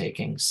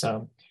breathtaking.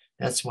 So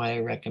that's why I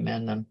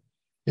recommend them.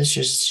 This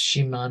is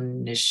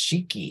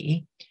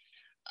Shimanishiki.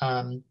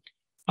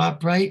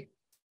 Upright,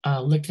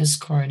 Lychnis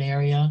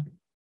coronaria,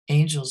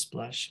 Angel's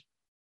Blush.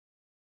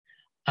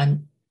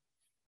 I'm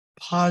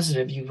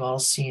positive you've all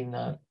seen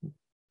the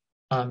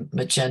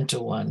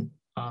magenta one,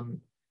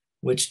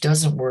 which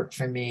doesn't work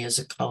for me as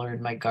a color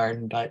in my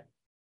garden, but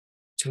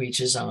to each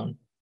his own.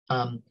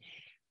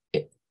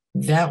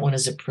 That one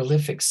is a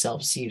prolific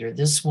self-seeder.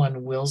 This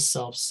one will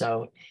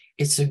self-sow.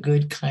 It's a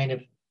good kind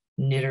of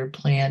knitter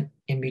plant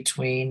in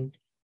between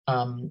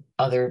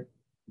other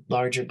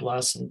larger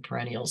blossom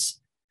perennials.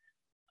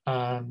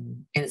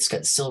 And it's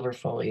got silver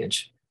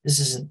foliage. This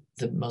isn't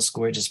the most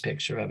gorgeous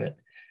picture of it,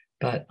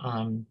 but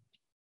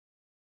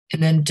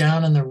and then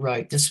down on the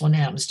right, this one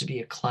happens to be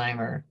a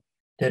climber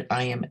that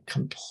I am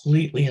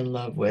completely in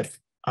love with.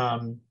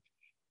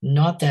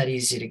 Not that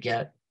easy to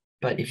get,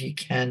 but if you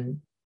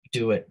can,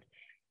 do it.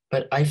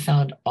 But I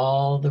found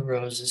all the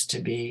roses to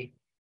be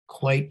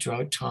quite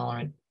drought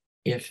tolerant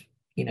if,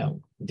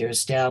 they're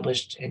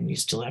established and you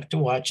still have to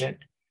watch it.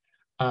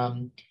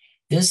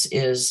 This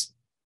is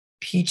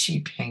peachy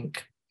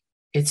pink.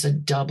 It's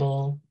a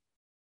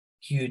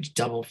huge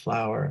double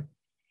flower.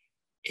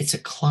 It's a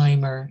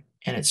climber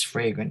and it's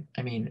fragrant.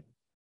 I mean,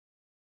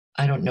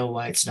 I don't know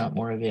why it's not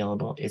more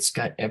available. It's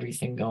got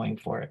everything going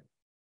for it.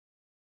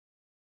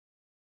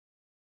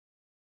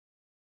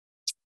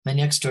 My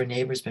next door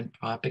neighbor's been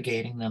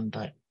propagating them,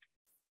 but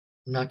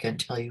I'm not going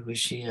to tell you who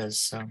she is.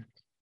 So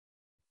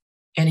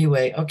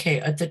anyway, okay,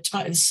 at the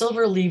top,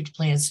 silver-leaved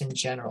plants in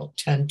general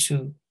tend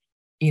to,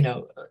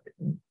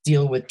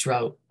 deal with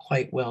drought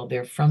quite well.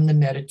 They're from the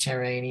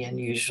Mediterranean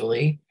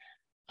usually.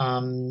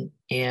 And,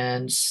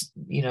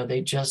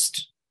 they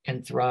just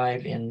can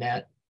thrive in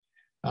that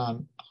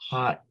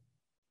hot,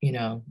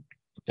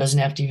 doesn't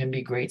have to even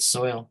be great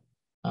soil.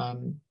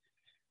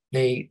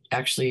 They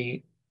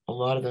actually, a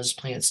lot of those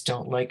plants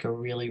don't like a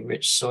really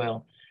rich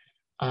soil.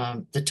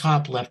 The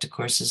top left, of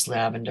course, is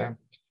lavender.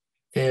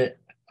 The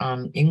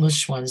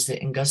English ones, the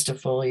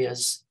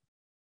angustifolias,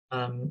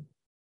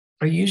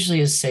 are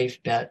usually a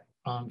safe bet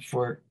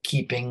for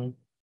keeping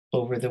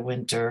over the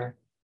winter.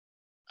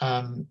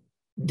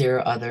 There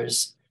are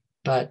others,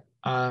 but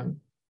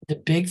the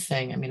big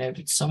thing, I mean, I've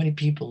had so many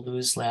people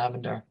lose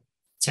lavender.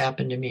 It's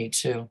happened to me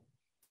too.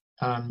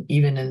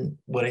 Even in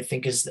what I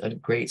think is a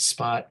great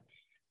spot,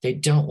 they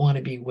don't want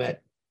to be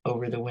wet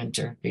over the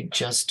winter. They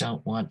just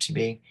don't want to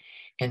be.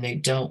 And they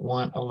don't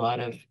want a lot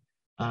of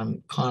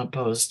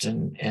compost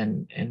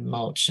and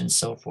mulch and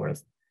so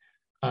forth.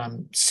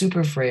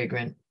 Super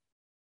fragrant,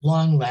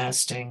 long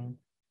lasting.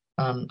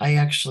 I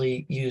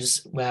actually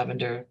use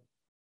lavender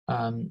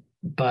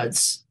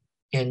buds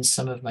in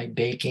some of my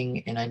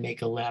baking, and I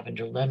make a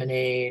lavender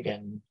lemonade.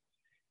 And,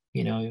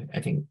 you know, I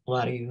think a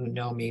lot of you who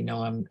know me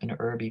know I'm an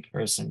herby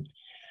person.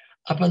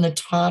 Up on the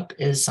top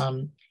is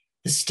the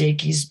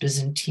Stakes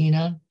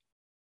Byzantina,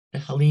 the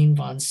Helene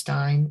von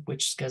Stein,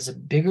 which has a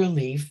bigger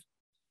leaf.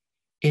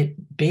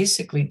 It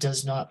basically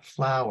does not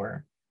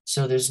flower,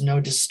 so there's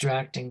no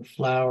distracting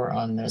flower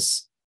on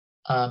this.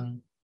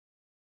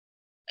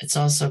 It's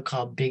also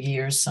called big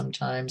ears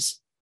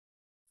sometimes.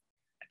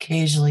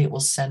 Occasionally it will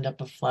send up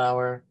a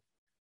flower.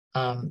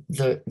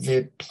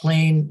 The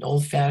plain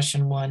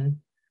old-fashioned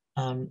one,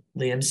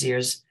 lamb's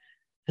ears,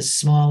 the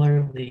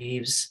smaller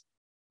leaves,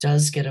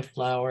 does get a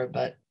flower,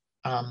 but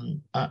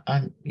I'm,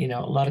 you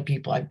know, a lot of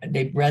people,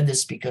 they've read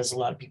this because a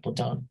lot of people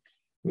don't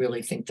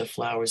really think the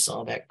flower's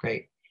all that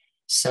great.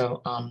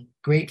 So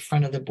great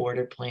front of the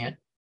border plant.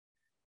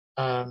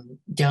 Down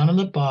on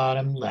the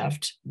bottom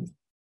left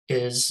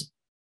is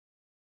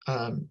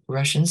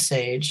Russian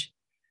sage.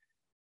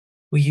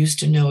 We used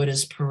to know it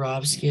as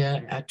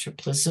Perovskia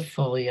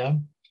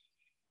atriplycifolia.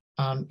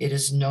 It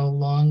is no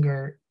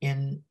longer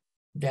in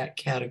that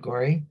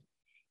category.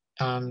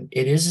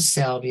 It is a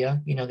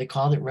salvia. You know, they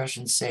called it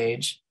Russian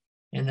sage.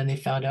 And then they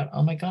found out,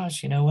 oh my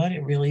gosh, you know what?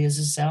 It really is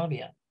a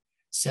salvia.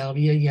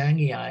 Salvia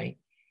yangii.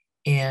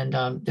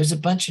 And there's a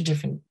bunch of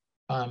different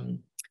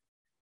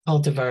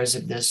cultivars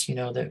of this, you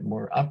know, that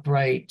more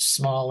upright,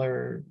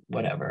 smaller,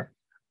 whatever.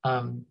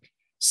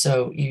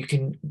 So you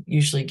can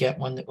usually get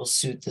one that will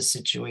suit the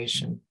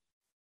situation.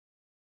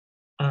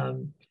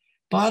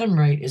 Bottom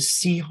right is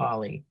sea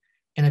holly.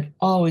 And I've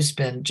always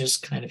been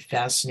just kind of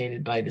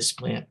fascinated by this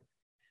plant.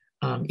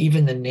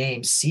 Even the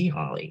name sea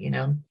holly, you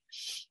know.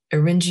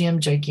 Eryngium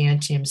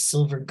giganteum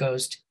silver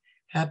ghost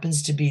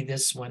happens to be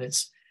this one.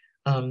 It's,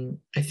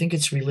 I think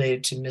it's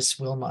related to Miss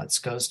Wilmot's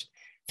ghost.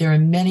 There are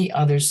many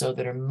others, though,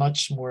 that are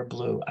much more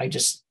blue. I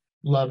just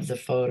love the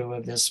photo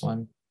of this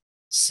one.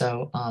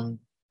 So,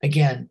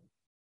 again,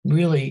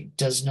 really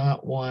does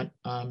not want,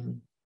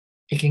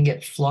 it can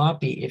get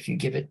floppy if you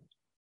give it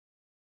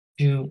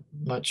too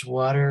much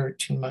water,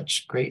 too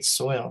much great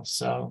soil.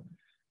 So,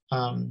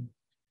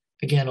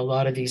 again, a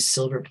lot of these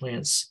silver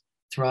plants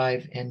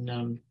thrive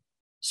in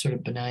sort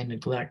of benign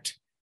neglect.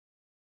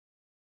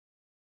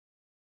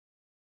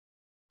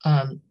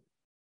 I've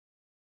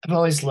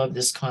always loved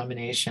this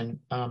combination.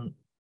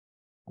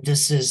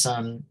 This is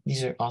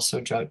these are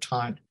also drought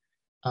tolerant.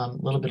 A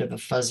little bit of a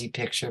fuzzy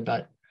picture,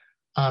 but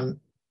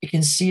you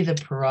can see the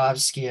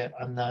Perovskia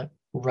on the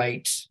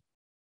right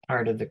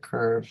part of the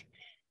curve.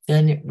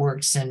 Then it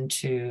works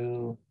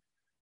into,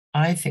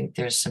 I think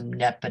there's some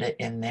Nepeta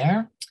in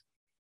there,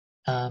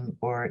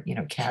 or, you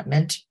know,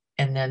 catmint.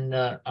 And then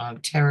the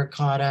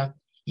terracotta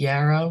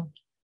yarrow,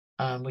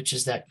 which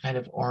is that kind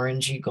of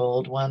orangey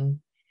gold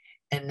one.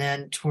 And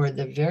then toward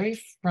the very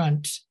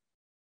front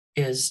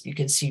is, you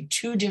can see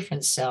two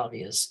different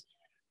salvias.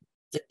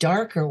 The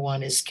darker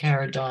one is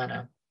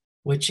Caradonna,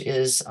 which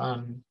is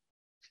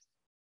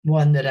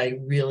one that I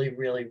really,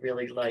 really,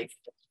 really like.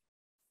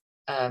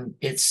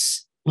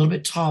 It's a little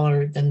bit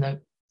taller than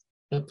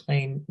the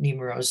plain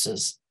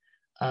Nemorosas.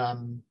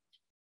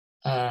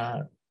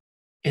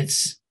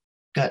 It's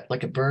got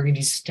like a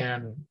burgundy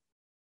stem.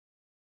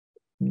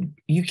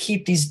 You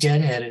keep these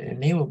deadheaded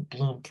and they will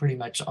bloom pretty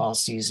much all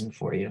season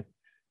for you.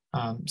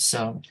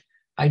 So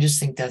I just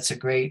think that's a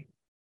great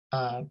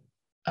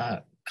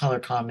color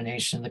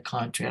combination. The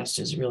contrast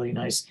is really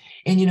nice.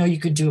 And, you know, you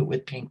could do it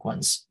with pink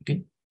ones. You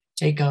could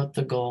take out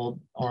the gold,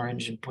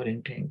 orange, and put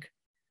in pink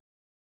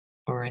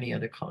or any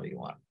other color you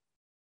want.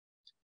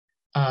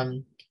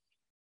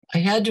 I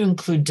had to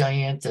include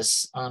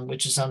dianthus,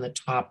 which is on the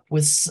top,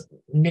 with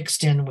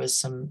mixed in with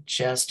some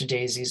Shasta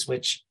daisies,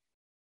 which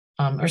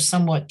are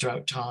somewhat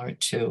drought tolerant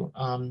too.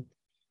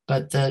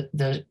 But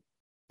the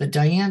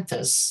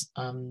dianthus,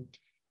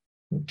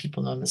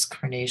 people know them as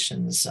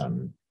carnations,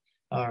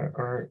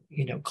 or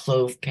you know,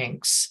 clove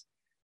pinks.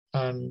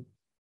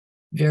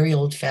 Very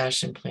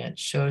old-fashioned plant,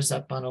 shows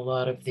up on a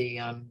lot of the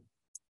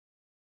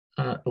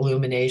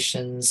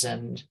illuminations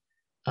and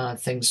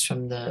things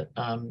from the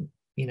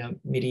you know,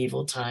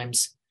 medieval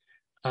times.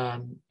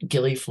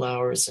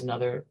 Gillyflower is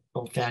another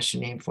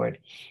old-fashioned name for it.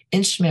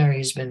 Inchmary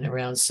has been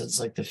around since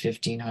like the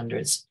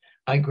 1500s.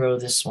 I grow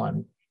this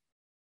one.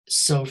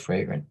 So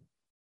fragrant.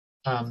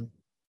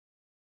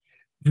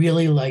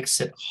 Really likes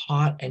it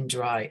hot and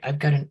dry. I've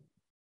got an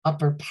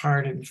upper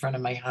part in front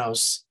of my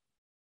house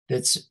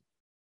that's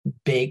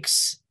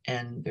bakes,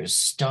 and there's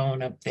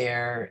stone up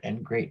there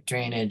and great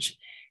drainage,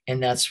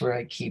 and that's where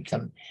I keep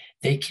them.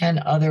 They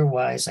can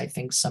otherwise, I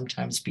think,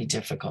 sometimes be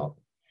difficult,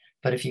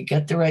 but if you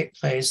get the right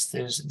place,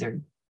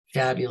 they're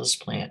fabulous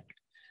plant.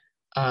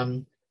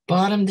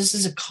 Bottom, this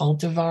is a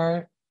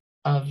cultivar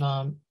of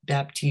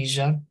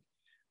Baptisia.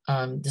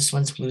 This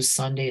one's Blue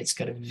Sunday. It's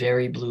got a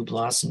very blue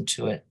blossom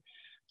to it.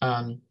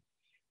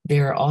 They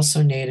are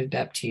also native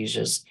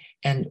Baptisias,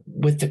 and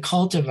with the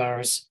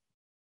cultivars,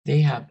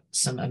 they have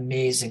some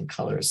amazing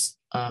colors.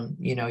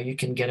 You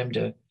can get them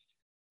to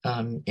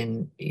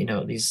in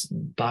these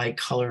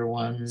bicolor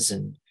ones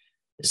and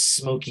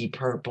smoky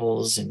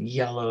purples and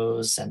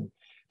yellows, and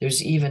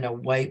there's even a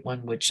white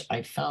one which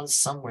I found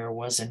somewhere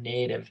was a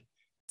native.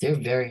 They're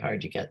very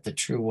hard to get, the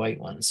true white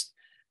ones.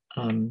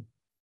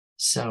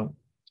 So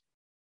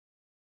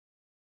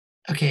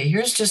okay,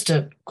 here's just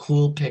a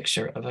cool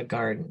picture of a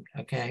garden,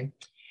 okay?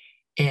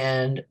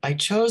 And I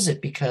chose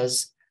it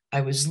because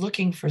I was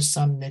looking for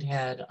some that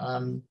had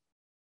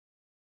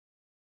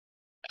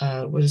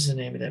what is the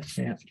name of that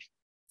plant?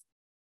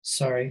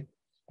 Sorry,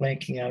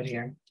 blanking out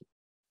here.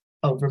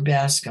 Oh,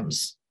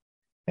 verbascums.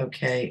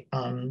 Okay.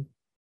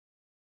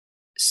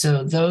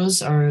 So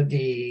those are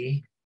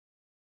these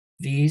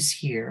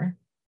here.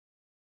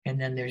 And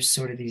then there's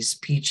sort of these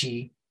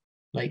peachy,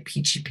 like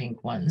peachy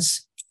pink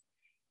ones.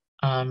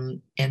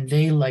 And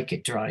they like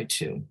it dry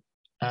too.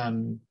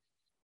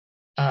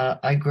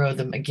 I grow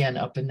them again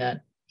up in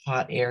that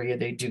hot area.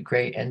 They do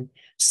great. And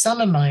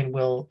some of mine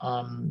will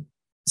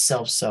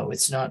self-sow.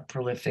 It's not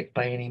prolific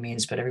by any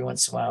means, but every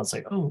once in a while it's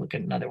like, oh, look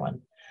at another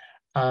one.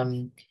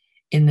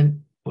 In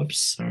the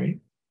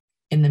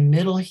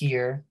middle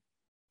here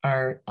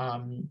are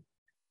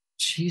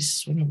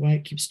geez, I don't know why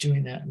it keeps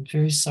doing that. I'm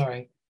very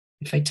sorry.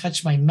 If I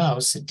touch my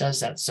mouse, it does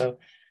that. So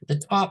the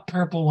top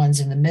purple ones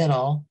in the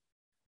middle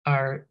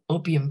are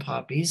opium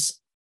poppies,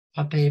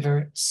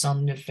 Papaver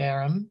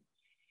somniferum,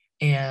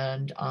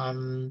 and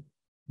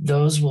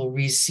those will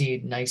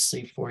reseed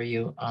nicely for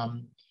you.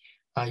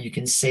 You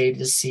can save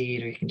the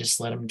seed, or you can just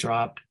let them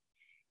drop.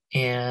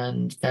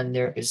 And then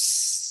there is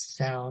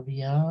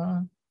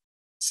salvia,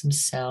 some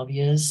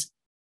salvias.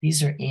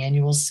 These are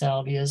annual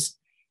salvias,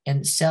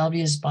 and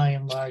salvias by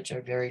and large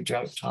are very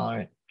drought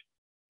tolerant.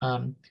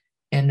 And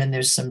then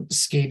there's some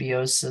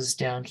scabiosas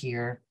down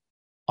here,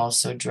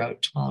 also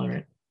drought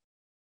tolerant.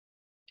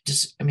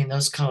 Just, I mean,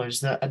 those colors,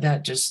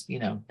 that just,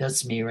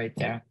 that's me right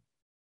there.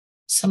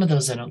 Some of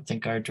those I don't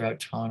think are drought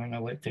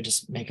tolerant. They're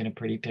just making a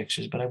pretty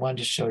pictures, but I wanted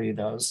to show you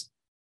those.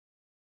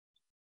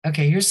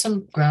 Okay, here's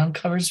some ground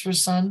covers for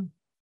sun.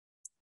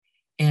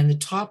 And the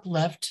top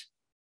left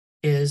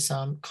is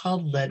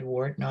called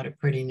leadwort, not a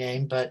pretty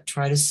name, but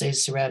try to say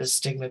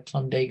Ceratostigma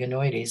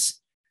plumbaginoides.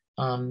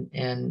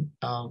 And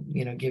I'll,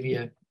 give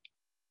you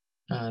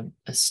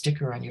a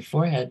sticker on your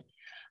forehead.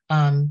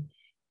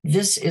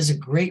 This is a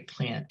great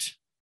plant.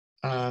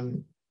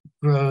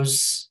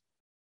 Grows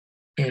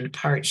in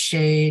part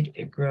shade.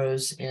 It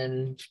grows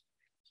in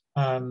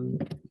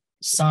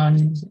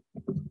sun.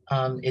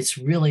 It's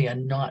really a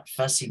not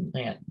fussy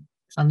plant.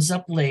 Comes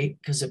up late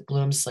because it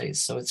blooms late,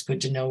 so it's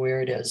good to know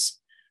where it is.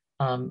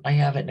 I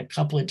have it in a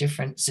couple of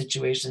different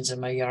situations in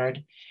my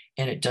yard,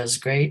 and it does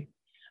great.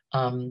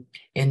 And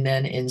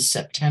then in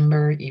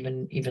September,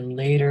 even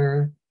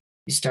later,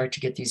 you start to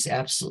get these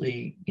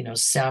absolutely,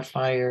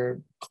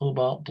 sapphire,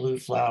 cobalt blue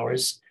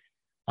flowers.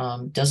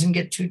 Doesn't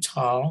get too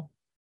tall,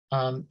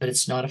 but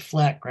it's not a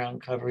flat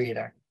ground cover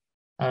either.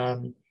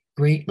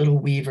 Great little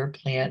weaver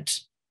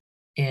plant.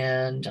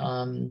 And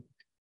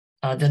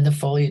then the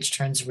foliage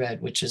turns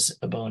red, which is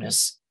a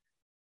bonus.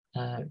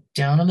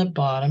 Down on the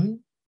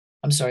bottom,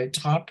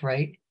 top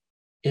right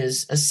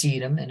is a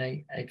sedum, and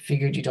I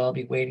figured you'd all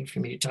be waiting for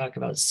me to talk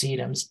about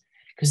sedums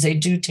because they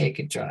do take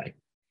it dry.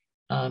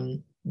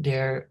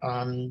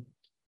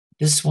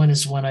 This one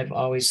is one I've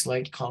always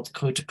liked, called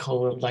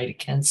Coca-Cola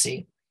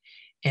Lighticense,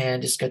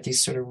 and it's got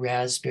these sort of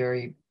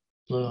raspberry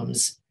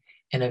blooms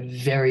and a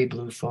very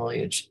blue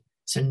foliage.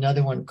 It's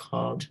another one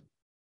called,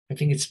 I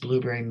think it's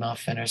blueberry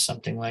muffin or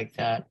something like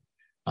that.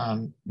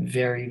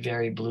 Very,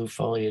 very blue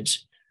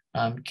foliage.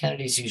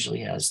 Kennedy's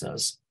usually has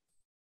those.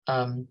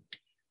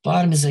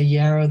 Bottom is a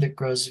yarrow that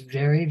grows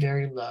very,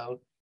 very low,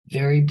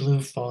 very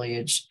blue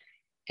foliage,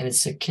 and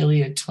it's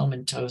Achillea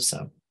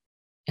tomentosa.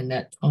 And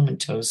that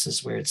tomentosa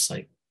is where it's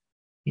like,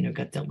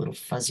 got that little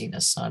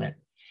fuzziness on it.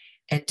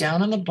 And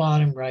down on the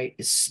bottom right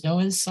is snow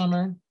in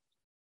summer,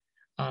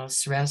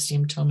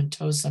 Cerastium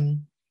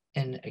tomentosum,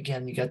 and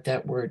again, you got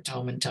that word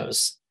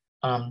tomentose.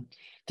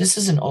 This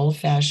is an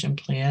old-fashioned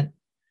plant.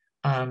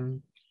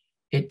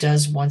 It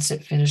does, once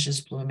it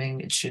finishes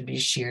blooming, it should be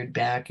sheared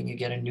back and you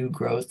get a new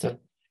growth of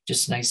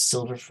just nice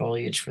silver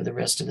foliage for the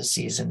rest of the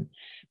season.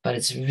 But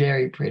it's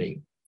very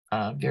pretty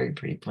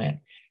plant,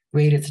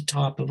 right at the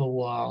top of a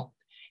wall.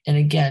 And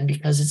again,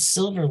 because it's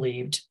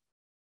silver-leaved,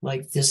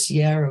 like this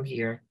yarrow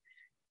here,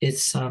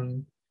 it's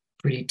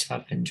pretty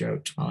tough and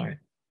drought tolerant.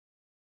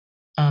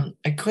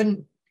 I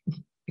couldn't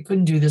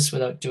do this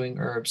without doing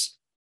herbs.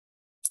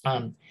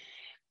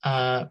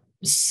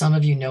 some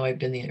of you know I've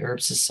been in the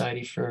Herb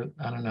Society for,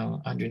 I don't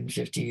know,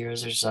 150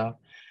 years or so.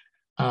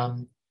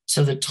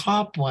 So the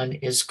top one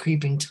is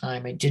Creeping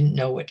Time. I didn't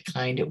know what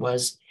kind it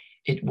was.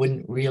 It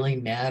wouldn't really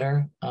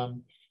matter,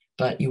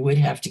 but you would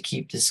have to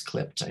keep this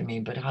clipped. I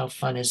mean, but how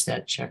fun is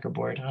that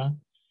checkerboard, huh?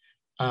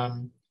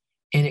 And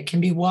it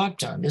can be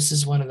walked on. This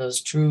is one of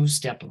those true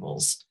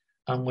steppables.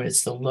 When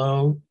it's the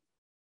low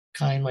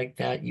kind like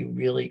that, you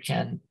really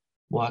can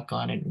walk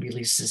on it and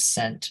release the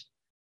scent.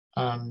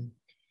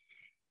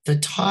 The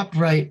top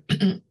right,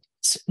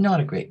 it's not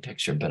a great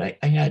picture, but I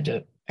had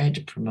to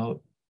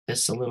promote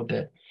this a little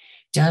bit.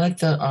 Down at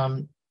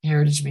the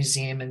Heritage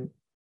Museum and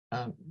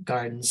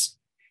Gardens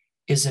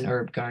is an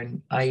herb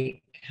garden.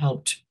 I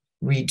helped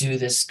redo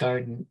this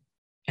garden,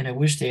 and I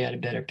wish they had a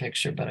better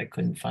picture, but I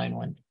couldn't find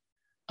one.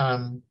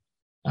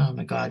 Oh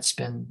my God, it's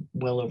been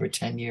well over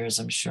 10 years,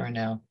 I'm sure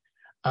now.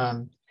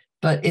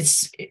 But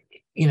it's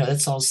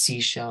all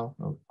seashell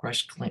or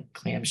crushed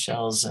clam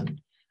shells, and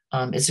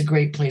it's a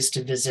great place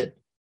to visit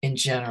in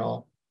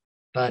general.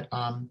 But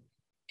and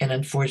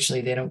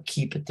unfortunately, they don't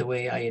keep it the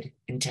way I had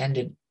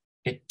intended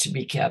it to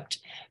be kept.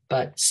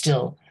 But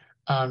still,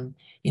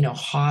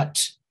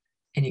 hot,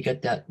 and you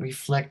get that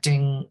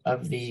reflecting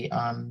of the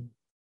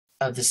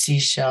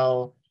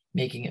seashell,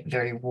 making it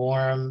very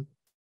warm.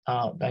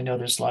 I know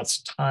there's lots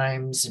of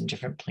thymes and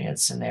different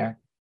plants in there.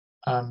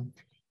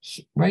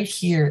 Right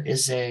here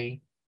is and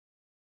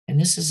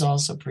this is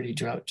also pretty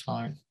drought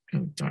tolerant.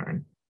 Oh,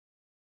 darn.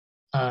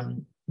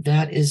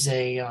 That is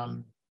a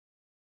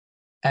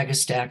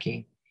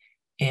Agastaki,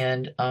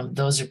 and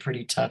those are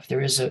pretty tough.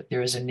 There is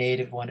a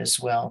native one as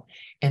well,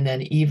 and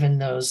then even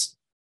those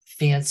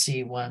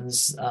fancy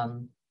ones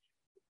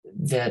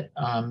that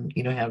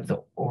have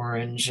the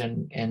orange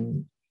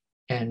and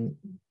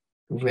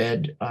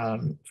red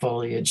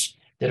foliage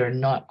that are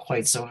not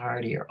quite so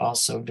hardy are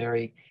also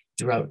very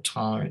drought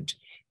tolerant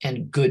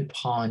and good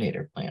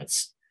pollinator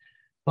plants.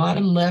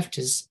 Bottom left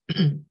is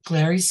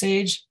clary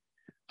sage,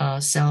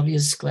 Salvia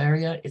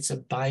sclaria. It's a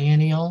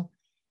biennial,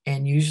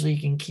 and usually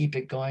you can keep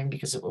it going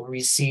because it will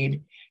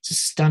reseed. It's a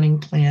stunning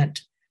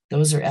plant.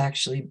 Those are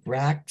actually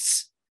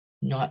bracts,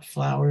 not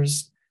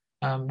flowers.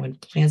 When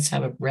plants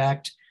have a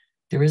bract,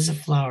 there is a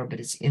flower, but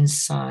it's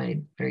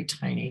inside, very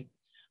tiny.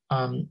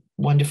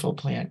 Wonderful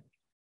plant.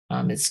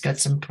 It's got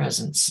some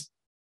presence.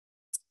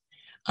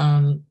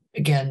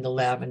 Again, the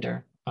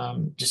lavender,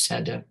 just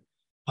had to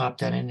pop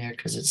that in there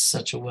because it's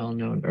such a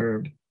well-known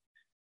herb.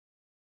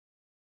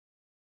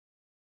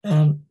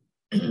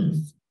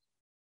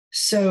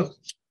 So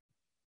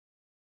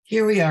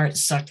here we are at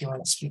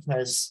succulents,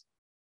 because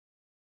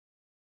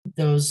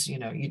those,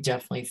 you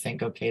definitely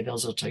think, okay,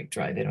 those will take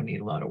dry. They don't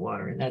need a lot of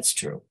water, and that's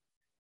true.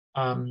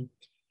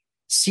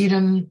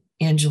 Sedum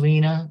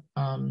angelina,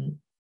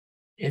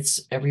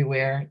 it's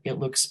everywhere. It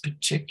looks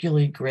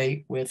particularly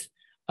great with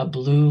a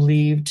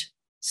blue-leaved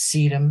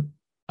sedum.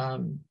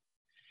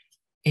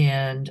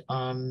 And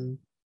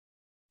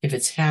if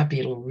it's happy,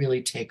 it'll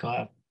really take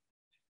off.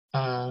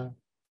 And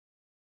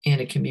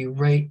it can be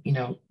right,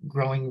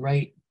 growing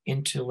right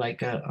into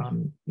like a,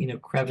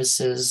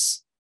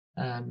 crevices.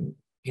 You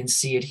can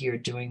see it here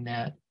doing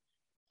that.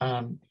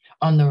 On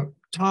the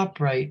top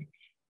right,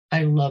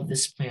 I love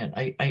this plant.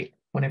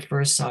 When I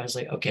first saw it, I was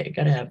like, okay, I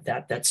gotta have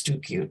that. That's too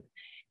cute.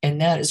 And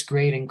that is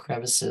great in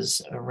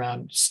crevices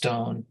around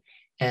stone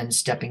and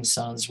stepping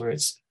stones where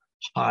it's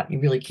hot. You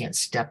really can't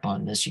step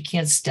on this. You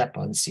can't step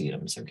on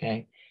sedums,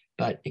 okay?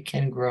 But it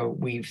can grow,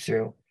 weave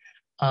through.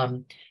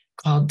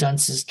 Called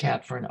Dunce's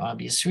cat for an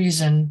obvious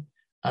reason.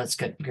 It's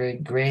got very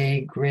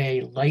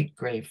gray, light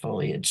gray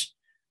foliage.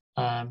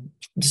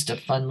 Just a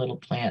fun little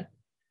plant.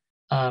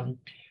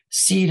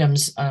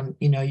 Sedums,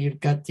 you've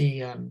got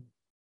the,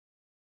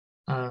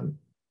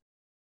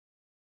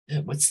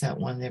 what's that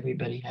one that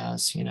everybody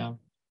has,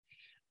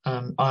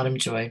 Autumn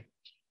Joy.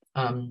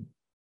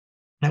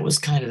 That was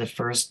kind of the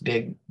first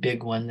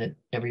big one that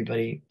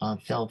everybody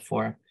fell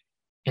for,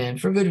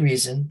 and for good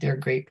reason. They're a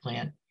great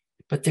plant,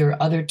 but there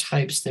are other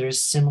types that are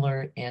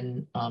similar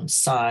in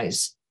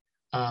size,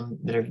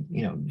 that are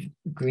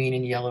green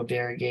and yellow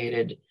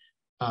variegated,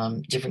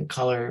 different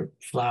color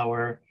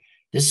flower.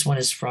 This one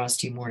is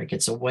Frosty Morn. It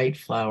gets a white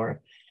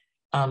flower.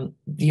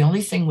 The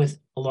only thing with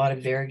a lot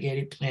of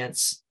variegated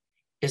plants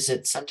is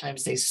that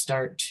sometimes they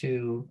start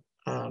to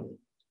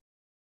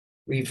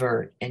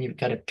revert, and you've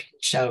got to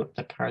pinch out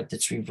the part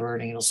that's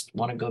reverting. It'll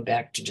want to go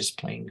back to just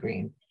plain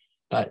green,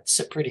 but it's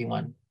a pretty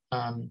one.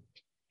 And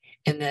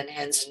then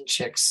hens and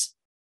chicks,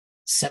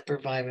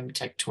 Sempervivum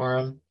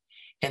tectorum,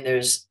 and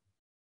there's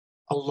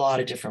a lot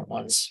of different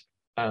ones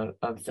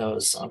of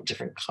those,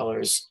 different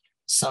colors.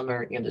 Some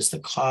are, there's the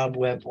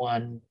cobweb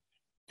one.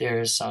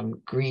 There's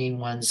some green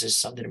ones. There's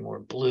some that are more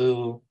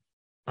blue.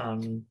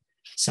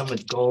 Some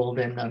with gold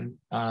in them.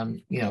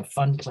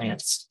 Fun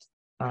plants.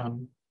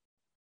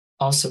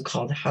 Also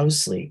called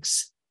house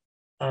leeks.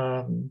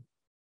 There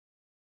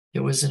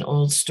was an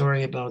old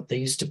story about they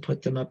used to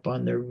put them up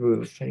on their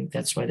roof. I think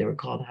that's why they were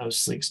called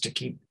house leeks, to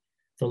keep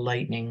the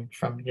lightning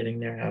from hitting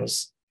their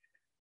house.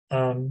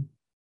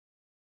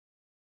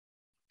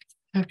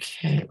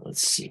 Okay,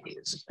 let's see.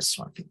 Is this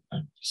one?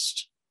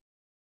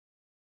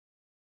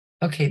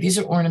 Okay, these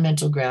are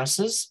ornamental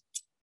grasses,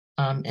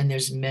 and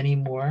there's many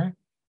more.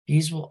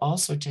 These will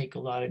also take a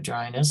lot of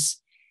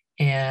dryness,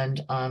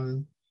 and I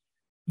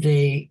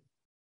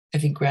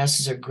think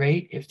grasses are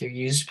great if they're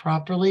used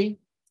properly.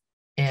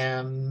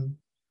 And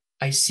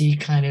I see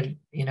kind of,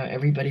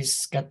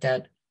 everybody's got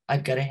that,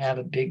 I've got to have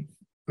a big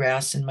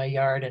grass in my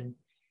yard, and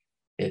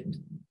it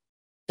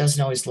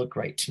doesn't always look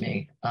right to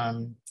me.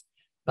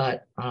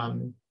 But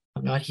I'm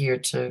not here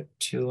to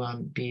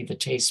be the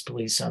taste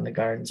police on the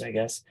gardens, I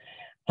guess.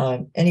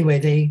 Anyway,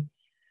 the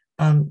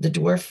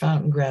dwarf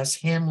fountain grass,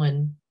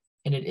 Hamlin,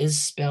 and it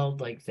is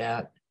spelled like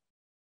that.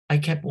 I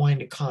kept wanting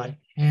to call it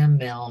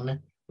Hameln,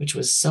 which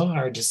was so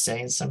hard to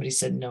say, and somebody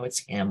said, no,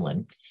 it's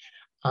Hamlin.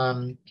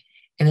 And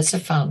it's a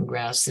fountain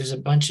grass. There's a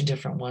bunch of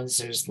different ones.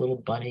 There's Little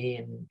Bunny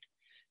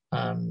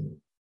and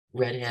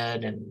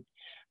Redhead, and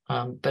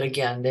but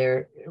again,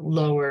 they're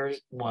lower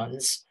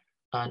ones,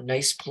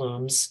 nice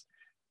plumes.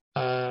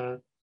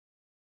 The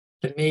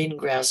maiden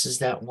grass is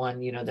that one,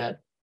 that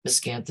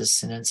Miscanthus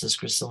sinensis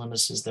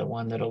gracilis is the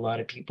one that a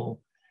lot of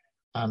people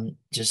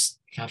just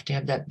have to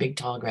have that big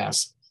tall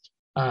grass.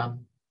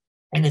 And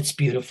it's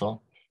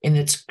beautiful.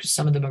 And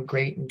some of them are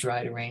great in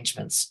dried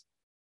arrangements.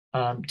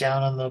 Down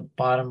on the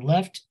bottom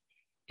left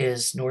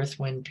is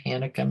Northwind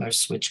panicum or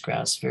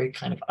switchgrass, very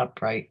kind of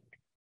upright.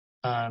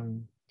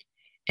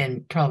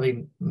 And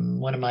probably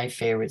one of my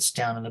favorites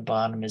down on the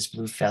bottom is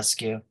blue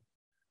fescue.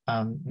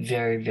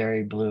 Very,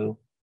 very blue.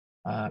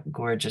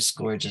 Gorgeous,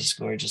 gorgeous,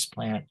 gorgeous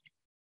plant.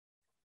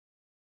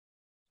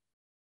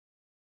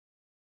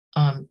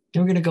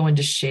 We're going to go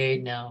into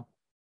shade now.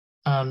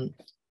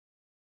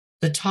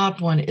 The top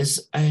one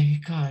is,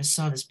 I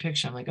saw this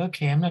picture. I'm like,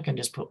 okay, I'm not going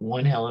to just put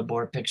one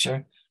hellebore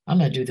picture. I'm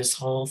going to do this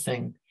whole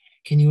thing.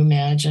 Can you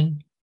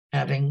imagine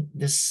having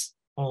this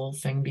whole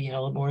thing be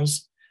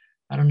hellebores?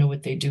 I don't know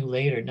what they do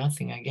later.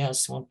 Nothing, I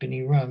guess. Won't be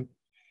any room.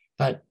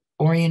 But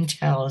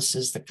orientalis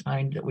is the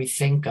kind that we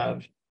think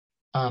of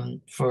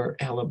for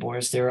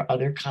hellebores. There are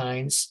other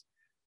kinds.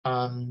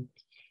 I've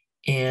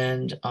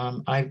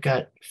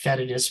got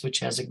fetidus, which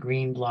has a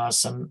green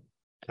blossom,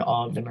 and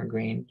all of them are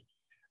green.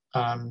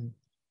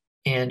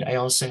 And I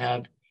also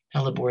have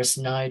Helleborus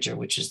niger,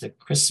 which is the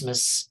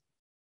Christmas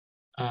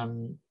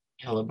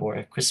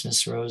hellebore,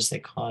 Christmas rose, they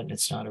call it.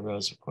 It's not a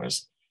rose, of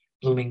course,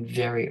 blooming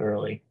very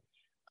early.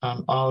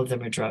 All of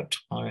them are drought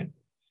tolerant.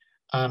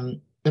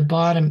 The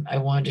bottom, I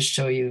wanted to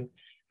show you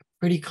a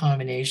pretty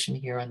combination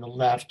here on the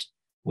left,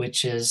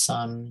 which is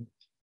an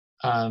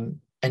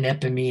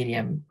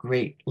epimedium,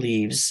 great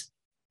leaves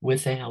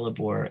with a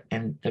hellebore,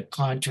 and the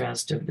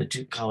contrast of the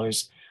two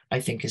colors, I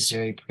think, is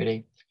very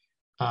pretty.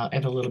 I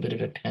have a little bit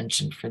of a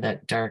penchant for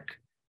that dark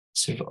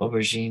sort of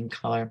aubergine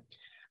color.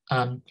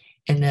 And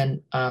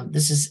then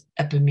this is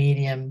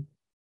epimedium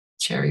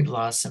cherry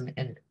blossom,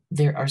 and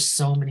there are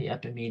so many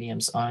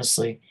epimediums,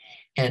 honestly,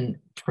 and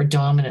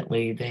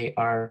predominantly they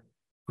are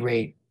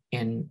great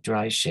in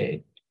dry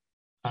shade.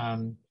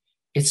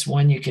 It's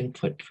one you can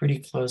put pretty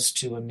close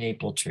to a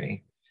maple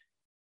tree.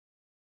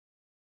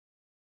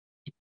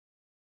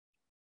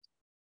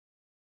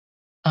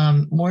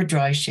 More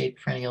dry shade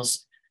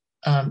perennials.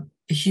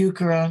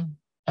 Heuchera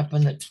up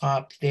on the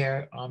top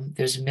there.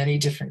 There's many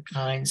different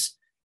kinds,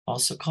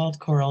 also called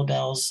coral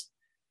bells,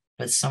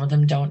 but some of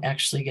them don't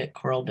actually get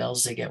coral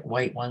bells. They get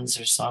white ones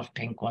or soft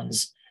pink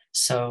ones.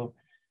 So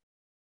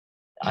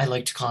I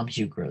like to call them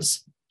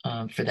heucheras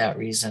for that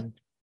reason,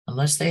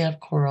 unless they have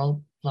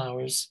coral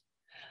flowers.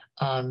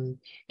 And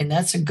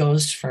that's a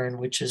ghost fern,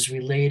 which is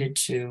related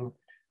to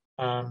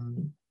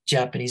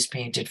Japanese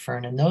painted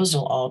fern. And those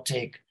will all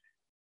take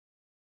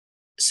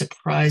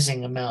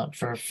surprising amount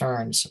for a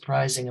fern,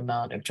 surprising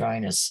amount of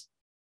dryness.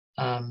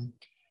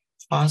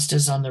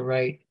 Hostas on the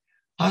right.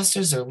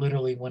 Hostas are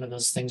literally one of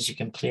those things you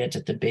can plant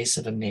at the base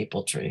of a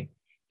maple tree,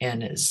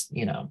 and as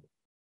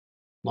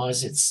long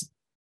as it's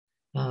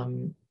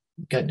gotten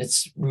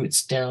its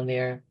roots down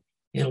there,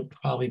 it'll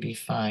probably be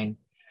fine.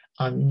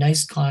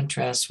 Nice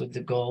contrast with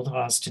the gold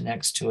hosta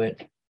next to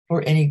it,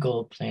 or any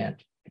gold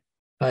plant,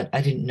 but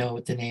I didn't know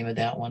what the name of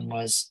that one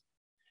was.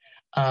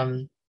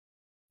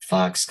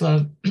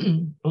 Foxglove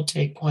will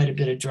take quite a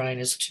bit of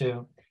dryness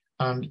too.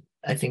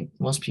 I think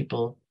most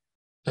people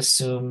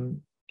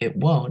assume it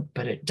won't,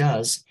 but it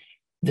does.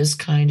 This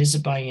kind is a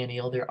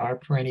biennial. There are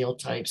perennial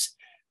types.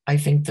 I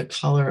think the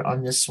color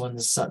on this one,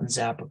 the Sutton's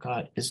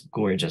apricot, is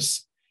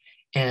gorgeous.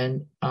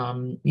 And,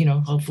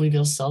 hopefully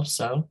they'll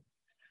self-sow,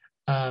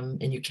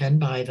 and you can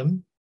buy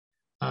them.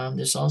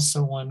 There's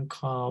also one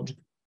called,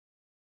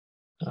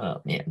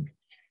 oh man,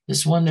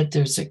 there's one that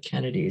there's at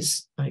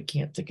Kennedy's. I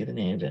can't think of the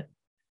name of it.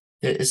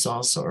 That is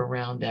also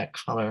around that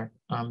color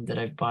that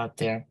I've bought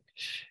there.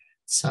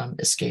 It's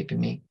escaping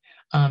me.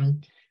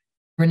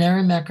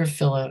 Renera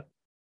macrophylla.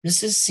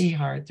 This is sea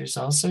heart. There's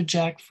also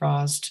Jack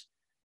Frost.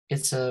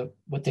 It's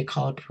what they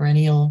call a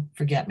perennial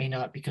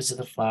forget-me-not because of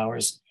the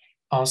flowers.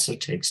 Also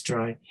takes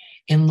dry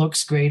and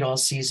looks great all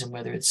season,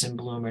 whether it's in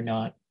bloom or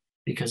not,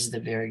 because of the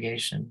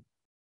variegation.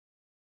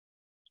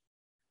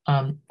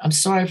 I'm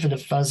sorry for the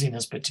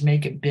fuzziness, but to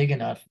make it big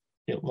enough,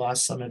 it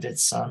lost some of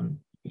its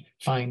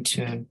fine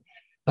tune.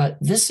 But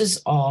this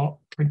is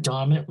all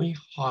predominantly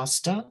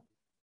hosta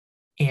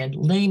and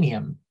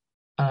lamium.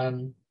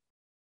 Um,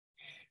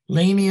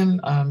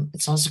 Lamium,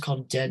 it's also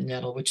called dead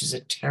nettle, which is a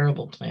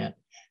terrible plant.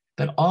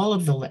 But all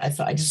of the,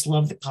 I just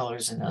love the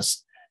colors in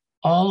this.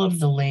 All of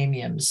the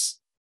lamiums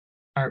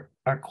are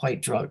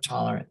quite drought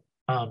tolerant.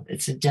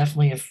 It's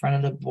definitely a front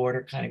of the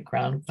border kind of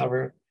ground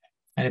cover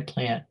kind of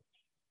plant.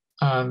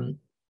 Um,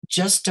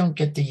 just don't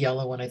get the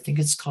yellow one. I think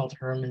it's called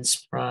Herman's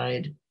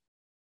Pride.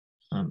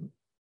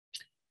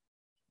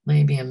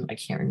 Lamium, I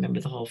can't remember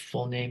the whole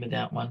full name of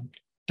that one.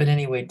 But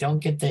anyway, don't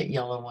get that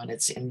yellow one.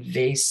 It's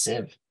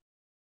invasive.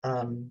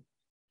 Um,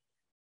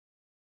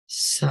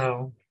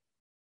 So,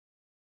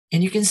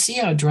 and you can see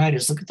how dry it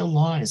is. Look at the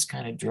lawn is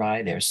kind of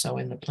dry there. So,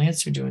 and the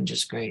plants are doing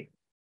just great.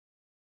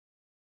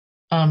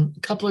 A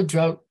couple of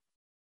drought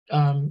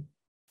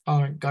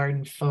tolerant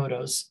garden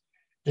photos.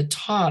 The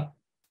top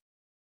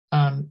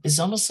is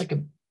almost like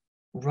a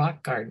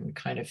rock garden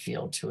kind of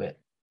feel to it.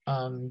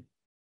 And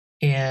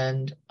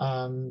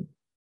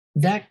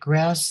that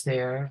grass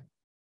there,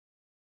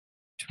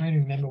 I'm trying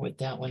to remember what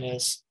that one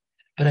is,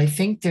 but I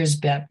think there's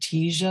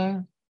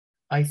Baptisia.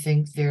 I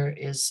think there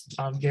is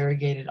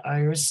variegated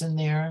iris in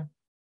there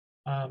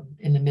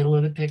in the middle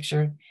of the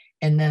picture.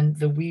 And then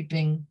the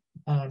weeping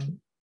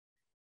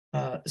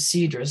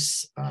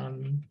cedrus,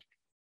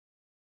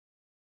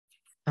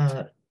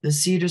 the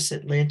Cedrus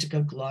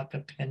atlantica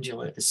glauca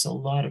pendula. It's a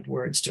lot of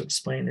words to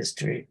explain this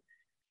tree,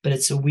 but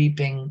it's a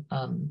weeping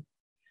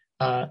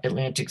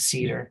Atlantic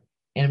cedar.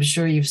 And I'm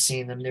sure you've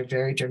seen them. They're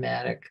very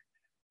dramatic.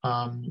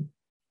 And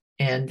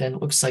then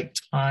it looks like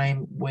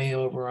thyme way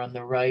over on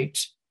the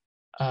right.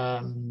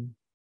 I don't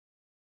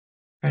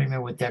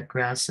remember what that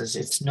grass is.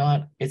 It's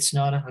not a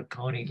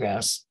Hakone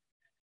grass.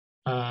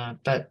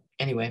 But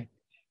anyway,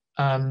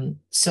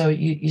 so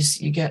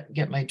you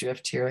get my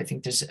drift here. I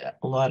think there's a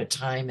lot of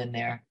thyme in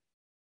there.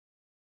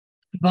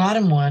 The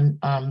bottom one,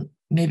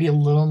 maybe a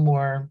little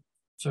more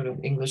sort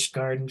of English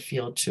garden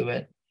feel to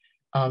it.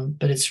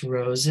 But it's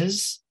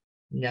roses,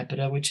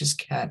 nepeta, which is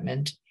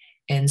catmint,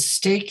 and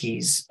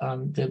stakes,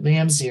 the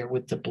lamb's ear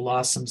with the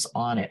blossoms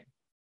on it.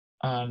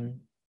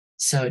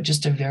 So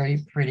just a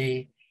very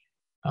pretty,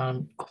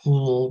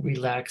 cool,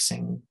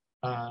 relaxing,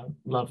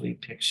 lovely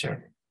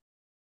picture.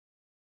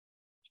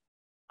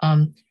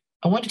 I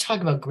want to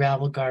talk about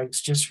gravel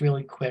gardens just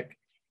really quick.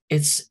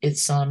 It's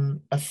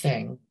a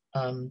thing.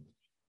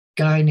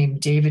 Guy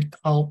named David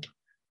Culp,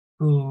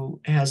 who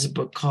has a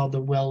book called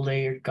The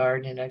Well-Layered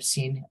Garden, and I've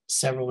seen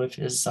several of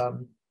his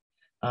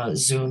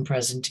Zoom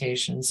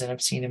presentations, and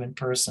I've seen him in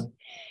person.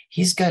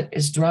 He's got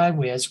his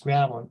driveway as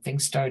gravel, and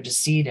things started to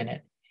seed in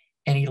it,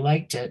 and he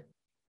liked it,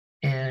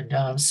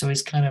 and so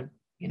he's kind of,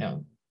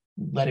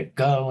 let it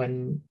go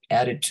and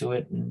added to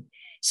it. And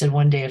said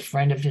one day a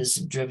friend of his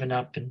had driven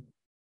up and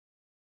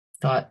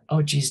thought,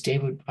 oh, geez,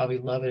 David would probably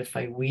love it if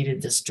I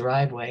weeded this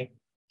driveway.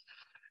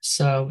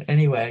 So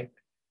anyway,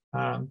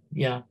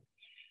 yeah.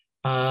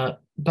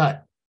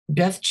 But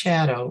Beth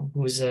Chatto,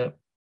 who's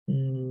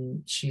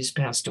she's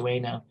passed away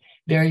now,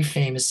 very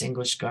famous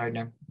English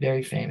gardener,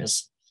 very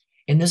famous.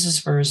 And this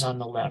is hers on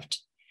the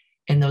left.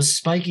 And those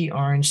spiky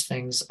orange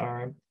things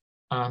are,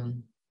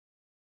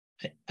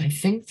 I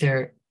think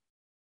they're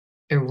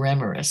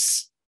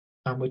Eremeris,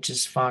 which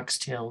is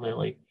foxtail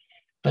lily.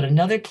 But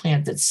another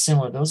plant that's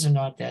similar, those are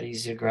not that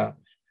easy to grow.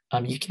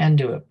 You can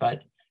do it,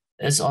 but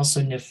there's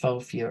also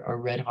Nymphophia or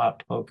red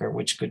hot poker,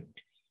 which could,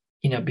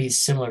 be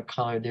similar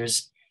color.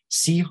 There's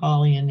sea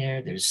holly in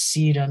there, there's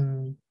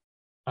sedum,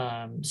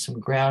 some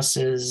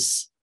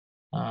grasses,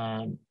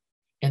 and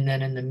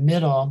then in the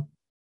middle,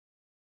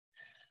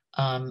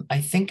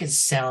 I think it's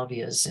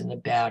salvias in the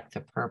back,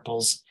 the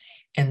purples,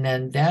 and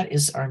then that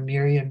is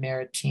Armeria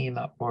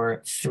maritima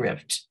or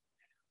thrift.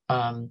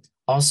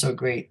 Also a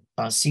great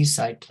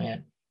seaside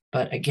plant,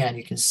 but again,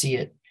 you can see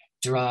it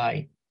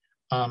dry.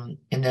 And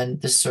then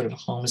this sort of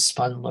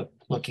homespun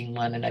looking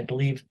one, and I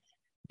believe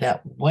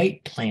that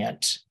white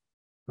plant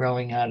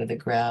growing out of the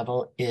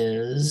gravel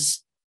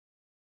is,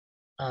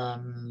 I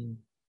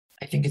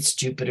think it's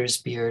Jupiter's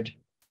beard,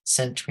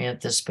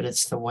 Centranthus, but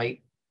it's the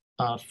white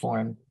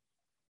form.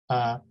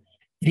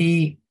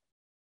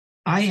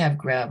 I have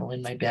gravel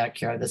in my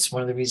backyard. That's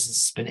one of the reasons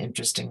it's been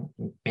interesting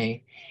to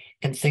me.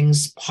 And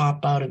things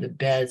pop out of the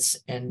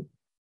beds and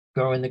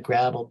grow in the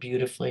gravel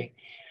beautifully.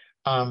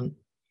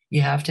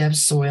 You have to have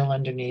soil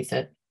underneath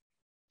it,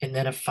 and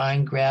then a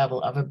fine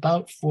gravel of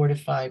about 4 to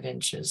 5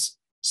 inches,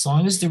 as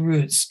long as the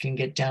roots can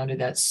get down to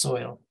that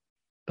soil.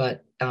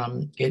 But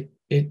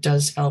it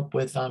does help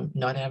with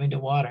not having to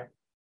water.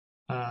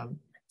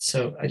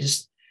 So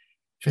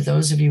for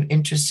those of you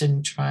interested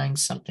in trying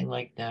something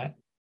like that,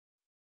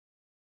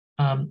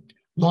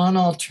 lawn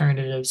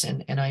alternatives,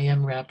 and I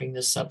am wrapping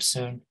this up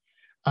soon.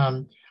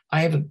 I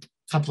have a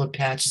couple of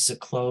patches of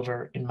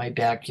clover in my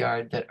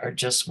backyard that are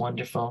just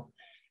wonderful.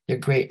 They're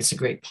great. It's a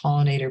great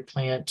pollinator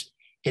plant.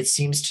 It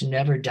seems to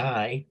never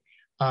die.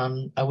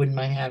 I wouldn't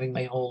mind having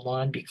my whole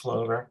lawn be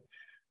clover.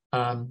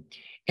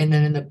 And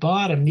then in the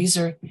bottom, these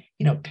are,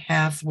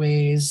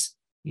 pathways.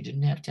 You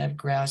didn't have to have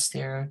grass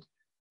there.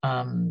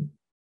 What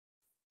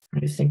do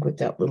you think what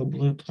that little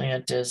blue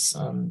plant is?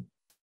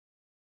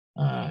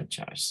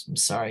 Josh, I'm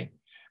sorry.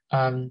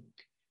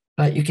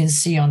 But you can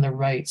see on the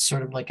right,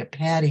 sort of like a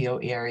patio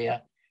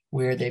area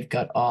where they've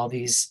got all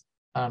these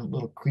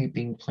little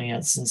creeping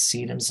plants and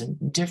sedums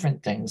and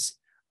different things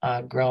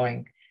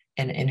growing,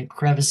 and in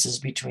crevices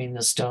between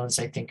the stones,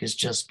 I think is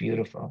just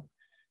beautiful.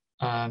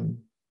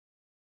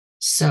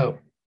 So,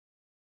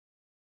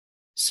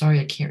 sorry,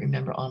 I can't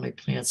remember all my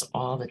plants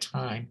all the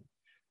time.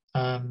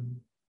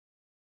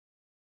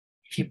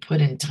 If you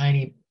put in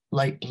tiny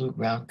light blue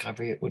ground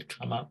cover, it would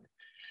come up.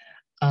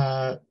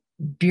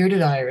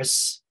 Bearded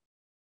iris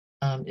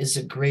is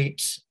a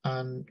great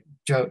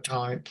drought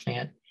tolerant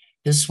plant.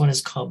 This one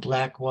is called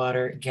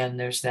Blackwater. Again,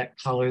 there's that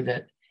color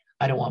that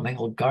I don't want my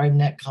whole garden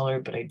that color,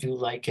 but I do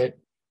like it.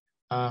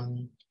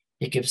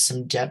 It gives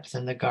some depth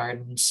in the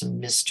garden,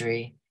 some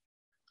mystery.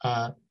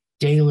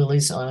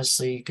 Daylilies,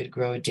 honestly, you could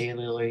grow a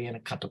daylily in a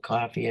cup of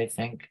coffee, I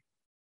think.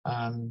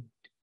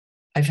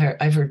 I've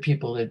heard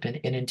people that have been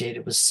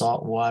inundated with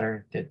salt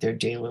water that their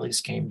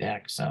daylilies came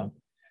back. So,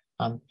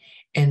 and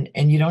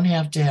you don't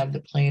have to have the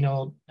plain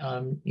old,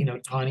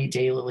 tawny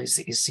daylilies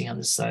that you see on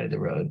the side of the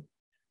road.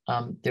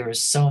 There are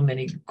so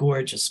many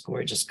gorgeous,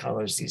 gorgeous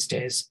colors these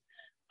days.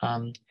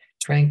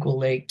 Tranquil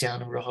Lake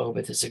down in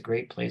Rehoboth is a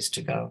great place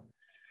to go.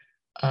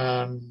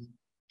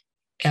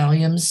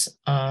 Alliums,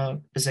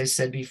 as I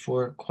said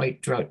before,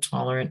 quite drought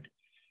tolerant.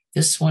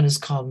 This one is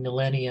called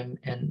Millennium,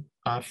 and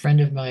a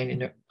friend of mine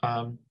in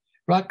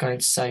Rock Garden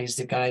Society is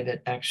the guy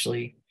that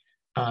actually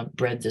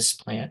bred this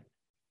plant.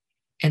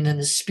 And then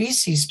the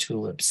species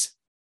tulips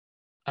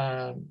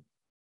are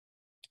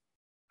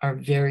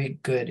very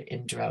good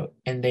in drought,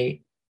 and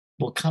they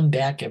will come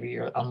back every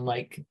year,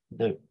 unlike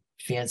the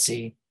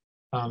fancy,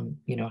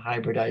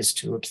 hybridized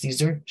tulips.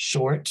 These are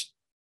short.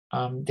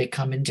 They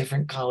come in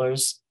different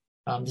colors.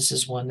 This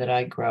is one that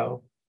I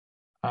grow.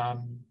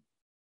 And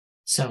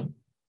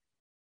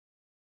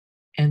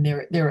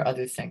there are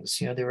other things,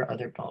 there are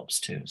other bulbs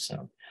too.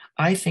 So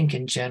I think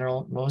in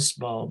general, most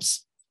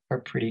bulbs are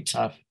pretty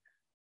tough,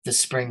 the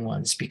spring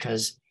ones,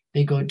 because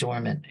they go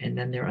dormant and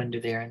then they're under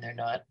there and they're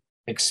not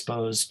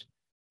exposed.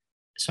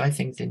 So I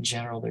think in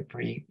general, they're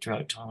pretty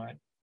drought tolerant.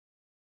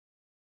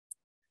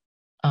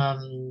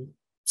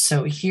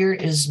 So here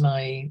is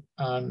my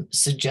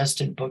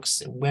suggested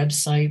books and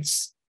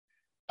websites.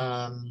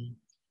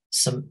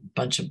 Some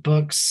bunch of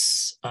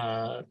books.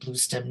 Blue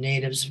Stem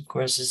Natives, of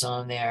course, is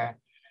on there.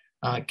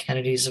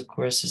 Kennedy's, of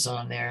course, is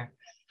on there.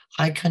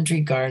 High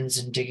Country Gardens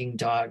and Digging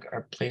Dog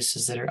are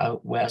places that are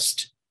out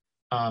west.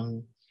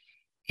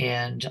 They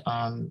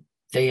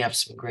have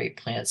some great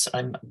plants.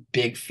 I'm a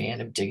big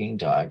fan of Digging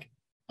Dog.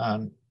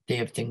 They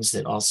have things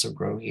that also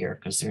grow here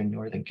because they're in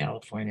Northern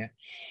California.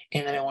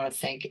 And then I want to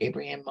thank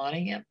Abraham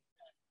Monahan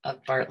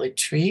of Bartlett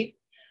Tree,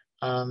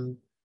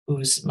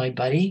 who's my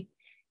buddy.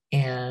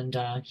 And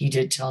he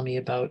did tell me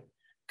about a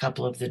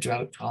couple of the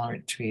drought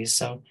tolerant trees.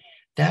 So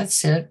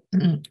that's it.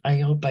 I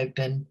hope I've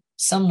been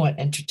somewhat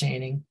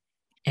entertaining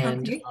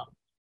and Okay.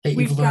 that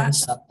you've learned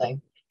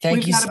something.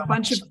 Thank you so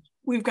much.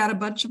 We've got a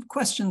bunch of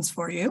questions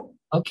for you.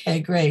 Okay,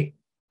 great.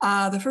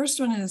 The first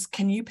one is,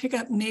 can you pick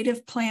up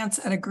native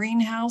plants at a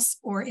greenhouse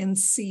or in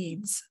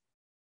seeds?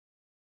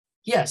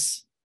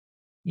 Yes.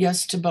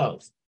 Yes to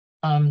both.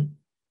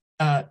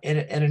 At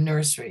a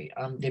nursery,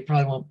 they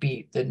probably won't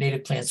be, the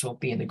native plants won't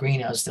be in the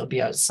greenhouse, they'll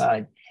be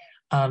outside.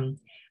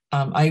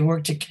 I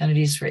worked at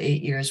Kennedy's for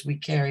 8 years. We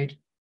carried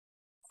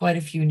quite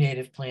a few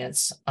native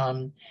plants,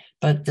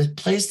 but the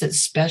place that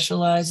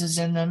specializes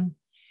in them,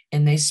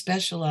 and they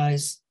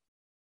specialize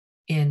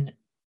in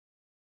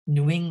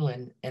New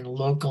England and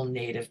local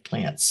native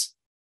plants,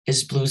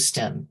 is Blue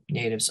Stem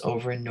Natives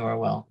over in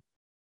Norwell.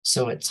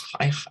 So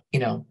I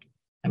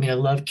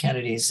love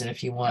Kennedy's, and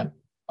if you want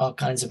all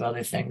kinds of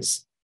other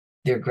things,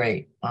 they're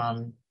great.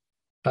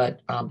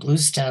 But Blue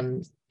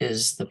Stem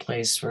is the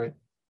place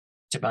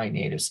to buy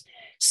natives.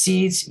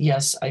 Seeds,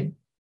 yes,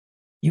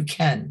 you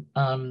can.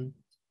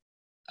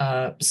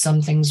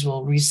 Some things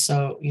will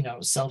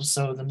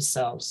self-sow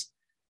themselves.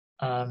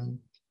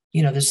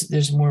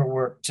 There's more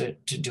work to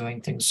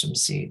doing things from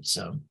seed.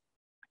 So,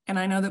 and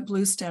I know that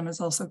Blue Stem is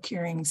also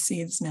carrying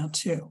seeds now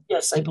too.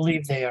 Yes, I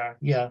believe they are.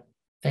 Yeah,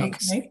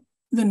 thanks. Okay.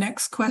 The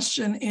next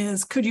question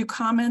is, could you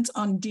comment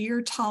on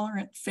deer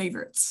tolerant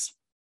favorites?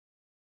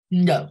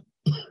 No.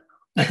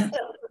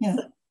 Yeah.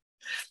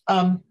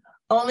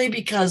 Only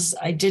because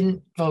I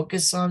didn't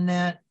focus on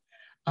that.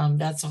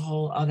 That's a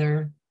whole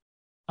other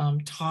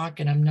talk,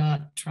 and I'm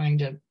not trying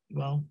to,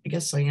 well, I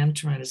guess I am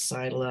trying to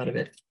sidle out of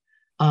it.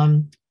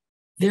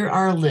 There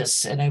are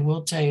lists, and I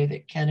will tell you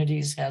that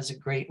Kennedy's has a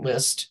great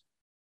list.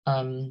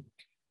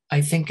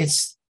 I think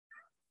it's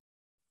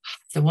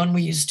the one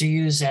we used to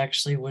use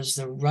actually was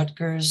the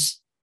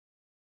Rutgers.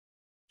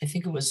 I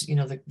think it was,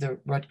 the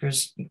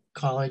Rutgers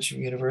College or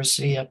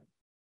University up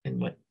in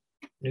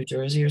New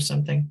Jersey or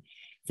something.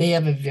 They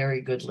have a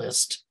very good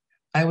list.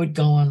 I would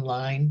go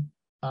online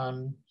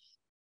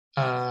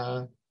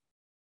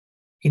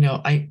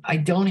I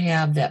don't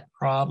have that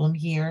problem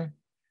here.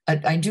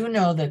 I do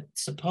know that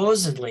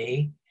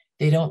supposedly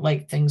they don't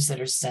like things that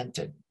are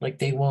scented, like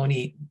they won't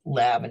eat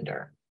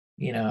lavender,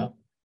 you know.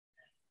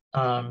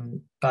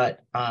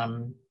 But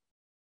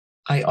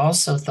I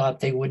also thought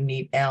they wouldn't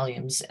eat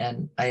alliums,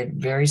 and I have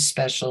very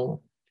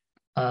special,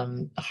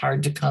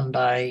 hard to come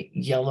by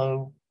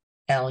yellow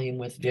allium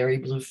with very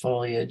blue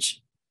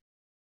foliage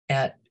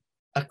at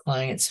a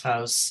client's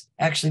house.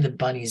 Actually, the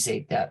bunnies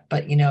ate that,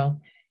 but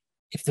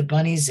if the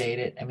bunnies ate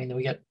it, I mean,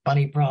 we got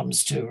bunny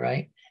problems too, right?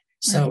 Right.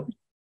 So,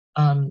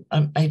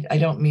 I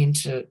don't mean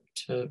to,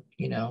 I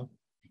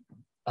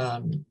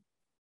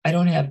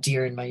don't have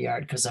deer in my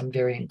yard because I'm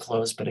very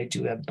enclosed, but I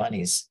do have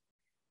bunnies,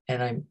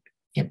 and I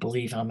can't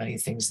believe how many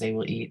things they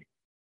will eat.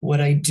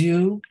 What I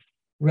do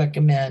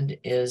recommend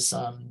is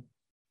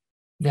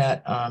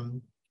that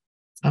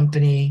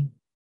company,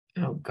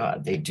 oh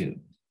God, they do,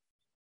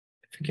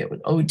 I forget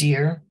what, oh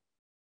dear.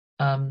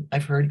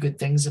 I've heard good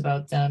things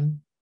about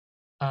them.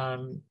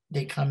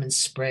 They come and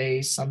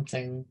spray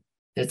something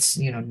that's,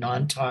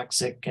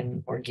 non-toxic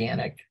and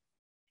organic,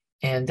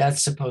 and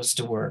that's supposed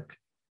to work.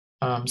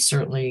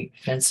 Certainly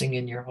fencing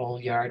in your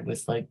whole yard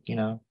with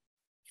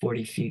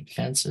 40 feet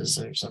fences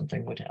or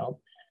something would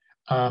help.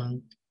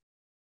 Um,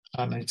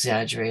 I'm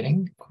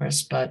exaggerating, of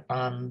course, but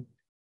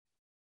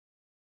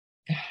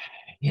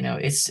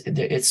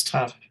it's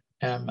tough.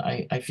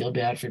 I feel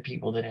bad for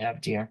people that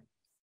have deer.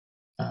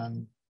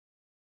 Um,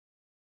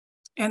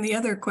 And the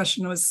other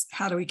question was,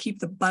 how do we keep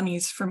the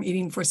bunnies from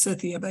eating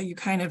forsythia? But you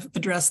kind of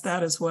addressed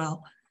that as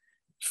well.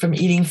 from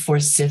eating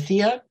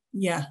forsythia,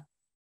 Yeah.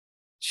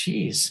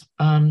 geez.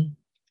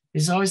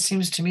 This always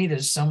seems to me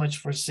there's so much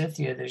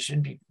forsythia, there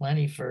should be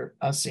plenty for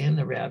us and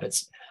the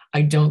rabbits.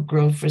 I don't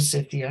grow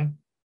forsythia.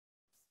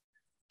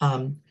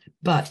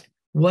 But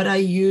what I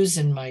use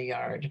in my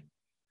yard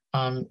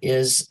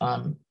is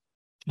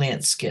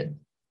plant skid.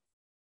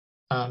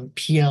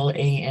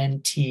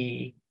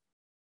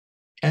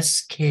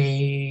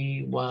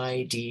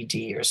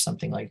 PLANTSKYDD or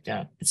something like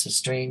that. It's a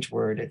strange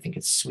word. I think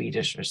it's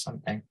Swedish or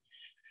something.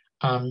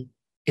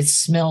 It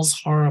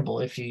smells horrible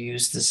if you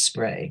use the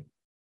spray,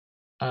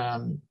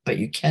 but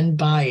you can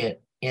buy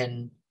it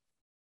in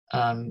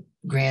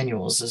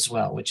granules as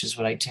well, which is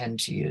what I tend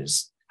to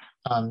use.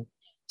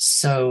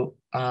 So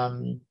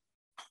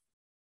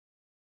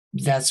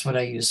that's what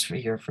I use for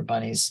here for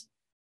bunnies.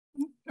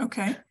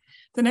 Okay.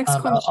 The next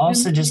I'll question.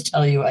 also just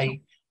tell you,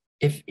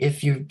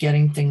 if you're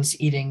getting things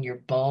eating your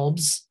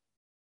bulbs,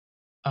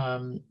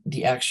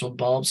 the actual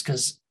bulbs,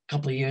 because a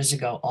couple of years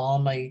ago, all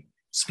my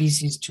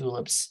species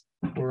tulips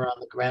were on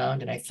the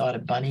ground, and I thought a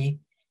bunny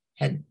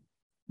had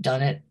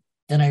done it.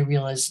 Then I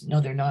realized, no,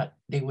 they're not.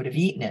 They would have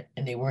eaten it,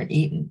 and they weren't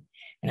eaten.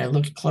 And I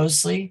looked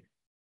closely,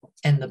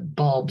 and the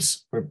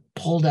bulbs were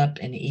pulled up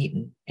and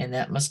eaten, and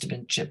that must have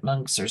been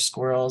chipmunks or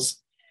squirrels.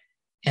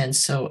 And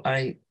so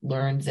I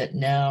learned that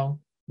now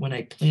when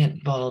I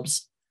plant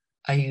bulbs,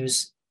 I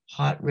use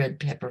hot red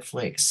pepper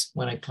flakes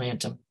when I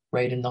plant them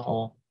right in the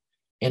hole,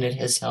 and it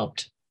has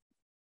helped.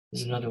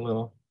 There's another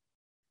little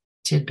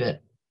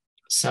tidbit.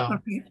 So,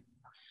 Okay.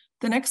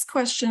 The next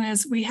question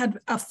is, we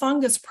had a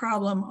fungus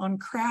problem on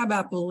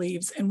crabapple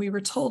leaves, and we were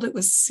told it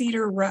was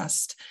cedar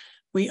rust.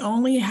 We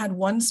only had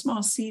one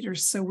small cedar,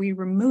 so we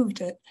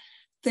removed it.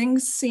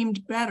 Things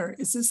seemed better.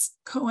 Is this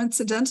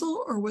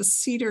coincidental, or was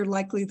cedar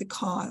likely the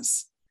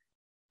cause?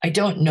 I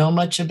don't know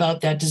much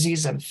about that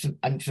disease. I'm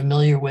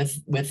familiar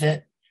with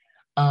it.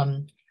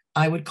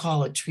 I would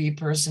call a tree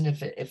person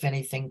if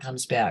anything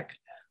comes back.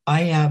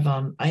 I have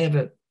an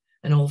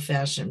old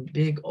fashioned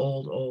big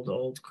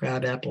old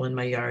crab apple in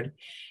my yard,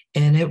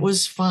 and it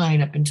was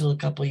fine up until a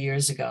couple of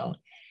years ago,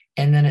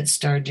 and then it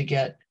started to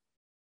get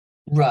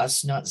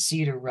rust, not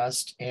cedar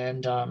rust,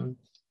 and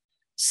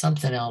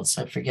something else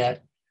I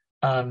forget.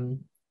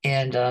 And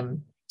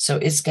So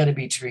it's got to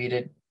be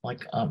treated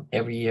like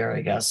every year,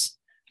 I guess.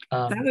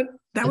 That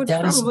But would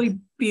that is probably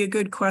be a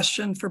good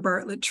question for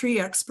Bartlett tree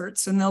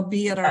experts, and they'll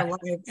be at our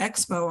live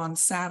expo on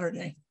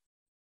Saturday.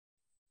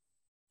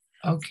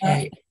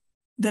 okay.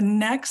 The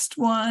next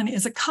one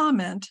is a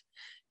comment.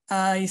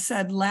 He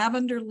said,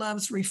 lavender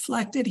loves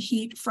reflected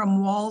heat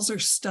from walls or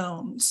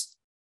stones.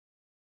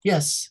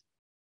 Yes.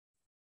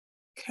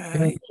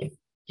 Okay.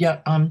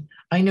 Yeah.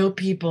 I know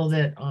people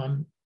that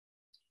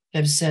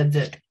have said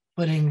that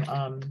putting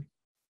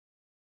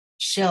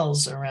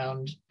shells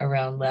around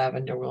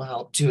lavender will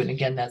help too. And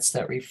again, that's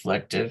that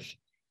reflective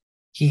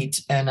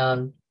heat.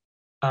 And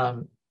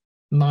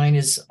mine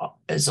is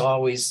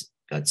always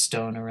got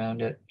stone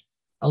around it.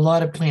 A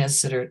lot of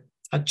plants that are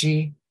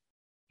touchy,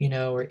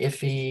 or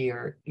iffy,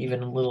 or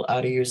even a little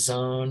out of your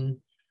zone,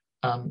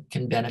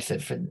 can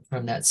benefit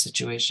from that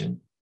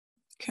situation.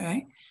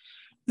 Okay.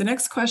 The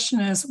next question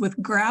is,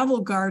 with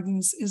gravel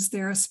gardens, is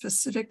there a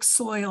specific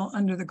soil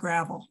under the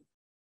gravel?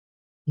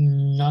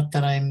 Not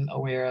that I'm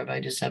aware of. I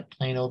just have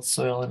plain old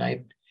soil, and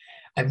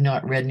I've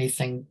not read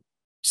anything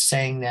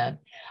saying that.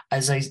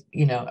 As I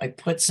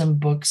put some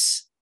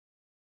books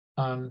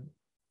on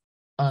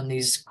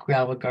these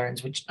gravel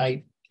gardens, which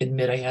I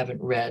admit I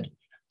haven't read.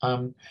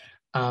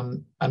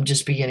 I'm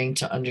just beginning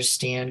to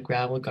understand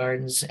gravel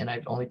gardens, and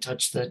I've only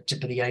touched the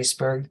tip of the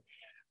iceberg.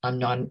 I'm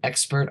not an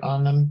expert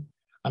on them.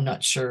 I'm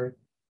not sure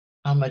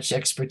how much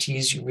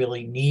expertise you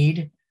really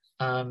need.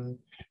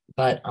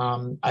 But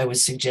I would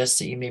suggest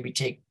that you maybe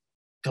take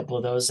a couple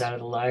of those out of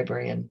the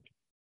library and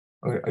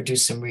or do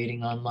some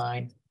reading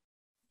online.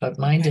 But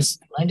Okay.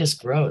 mine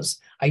just grows.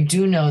 I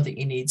do know that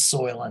you need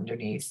soil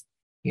underneath.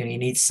 You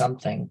need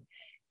something.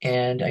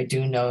 And I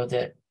do know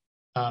that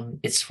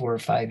it's 4 or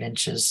 5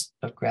 inches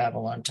of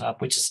gravel on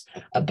top, which is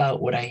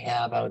about what I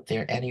have out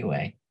there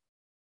anyway.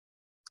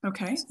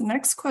 Okay. The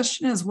next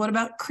question is, what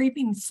about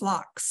creeping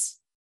phlox?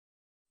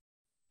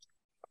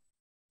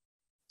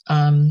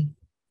 Um,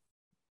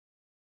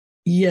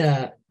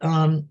 yeah,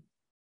 I'm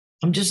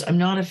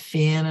not a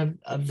fan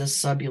of the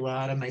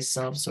subulata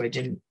myself, so I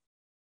didn't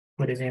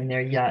put it in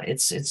there. Yeah,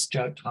 it's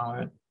drought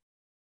tolerant.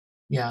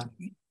 Yeah.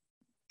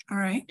 All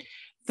right.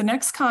 The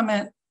next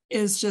comment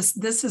is just,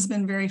 this has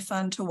been very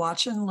fun to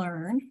watch and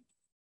learn.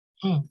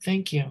 Oh,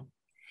 thank you.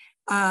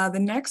 The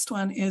next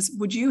one is,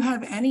 would you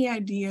have any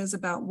ideas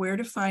about where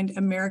to find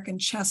American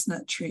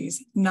chestnut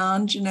trees,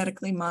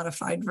 non-genetically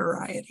modified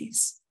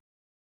varieties?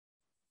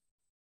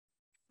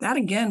 That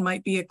again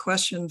might be a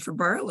question for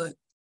Bartlett.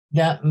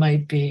 That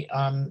might be,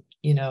 I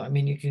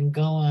mean, you can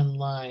go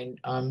online.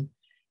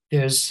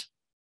 There's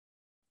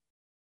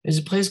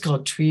a place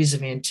called Trees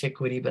of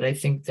Antiquity, but I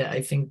think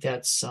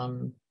that's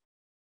um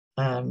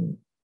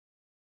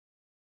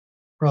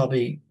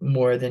probably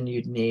more than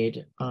you'd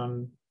need.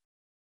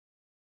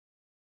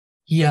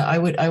 Yeah, I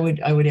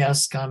would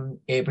ask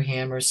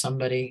Abraham or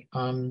somebody.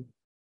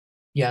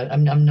 Yeah,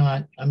 I'm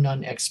not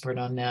an expert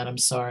on that. I'm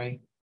sorry.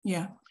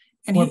 Yeah.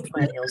 And More he'll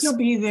perennials.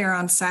 be there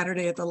on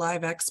Saturday at the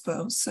live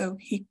expo, so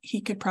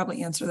he could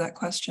probably answer that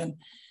question.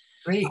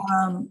 Great.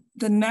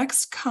 The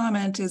next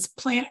comment is,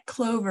 plant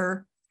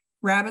clover,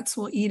 rabbits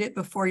will eat it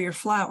before your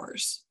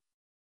flowers.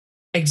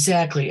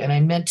 Exactly. And I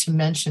meant to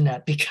mention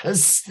that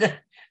because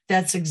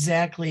that's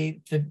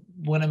exactly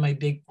one of my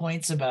big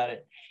points about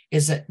it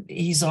is that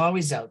he's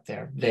always out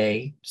there.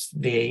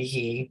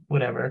 He,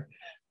 whatever.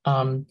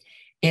 Um,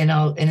 and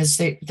as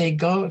they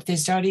go, if they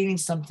start eating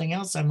something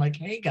else, I'm like,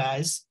 hey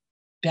guys,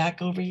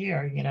 back over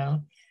here.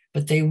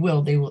 But they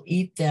will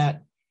eat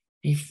that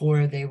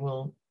before they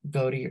will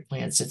go to your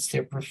plants. It's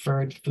their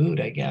preferred food,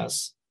 I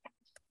guess.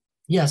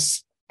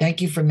 Yes.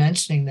 Thank you for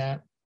mentioning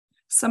that.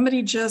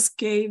 Somebody just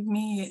gave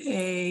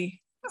me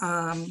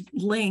a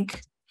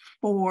link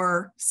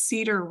for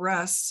cedar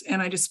rust,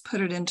 and I just put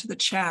it into the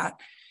chat.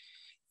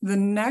 The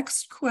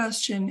next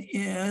question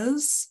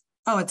is,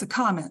 oh, it's a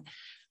comment.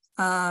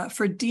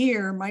 For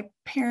deer, my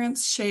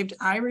parents shaved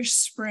Irish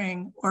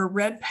Spring or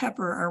red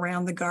pepper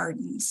around the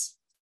gardens.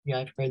 Yeah,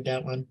 I've heard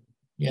that one.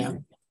 Yeah.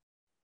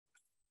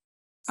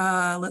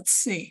 Let's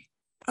see.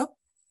 Oh,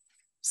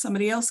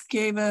 somebody else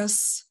gave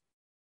us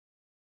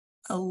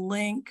a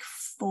link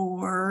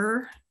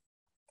for,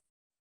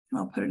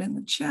 I'll put it in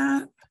the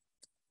chat,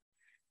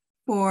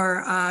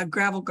 for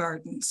gravel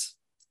gardens.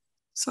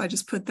 So I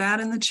just put that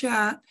in the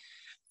chat.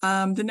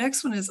 The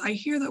next one is, I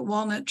hear that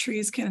walnut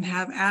trees can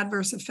have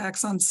adverse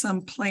effects on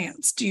some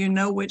plants. Do you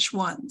know which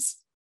ones?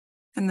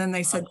 And then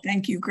they said,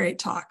 thank you, great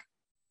talk.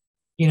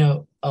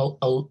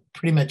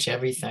 Pretty much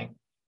everything.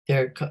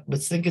 I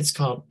think it's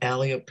called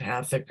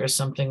allelopathic or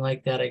something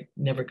like that. I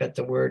never got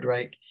the word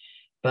right,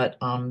 but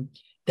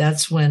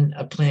that's when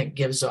a plant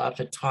gives off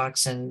a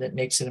toxin that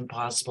makes it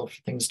impossible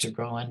for things to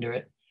grow under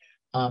it.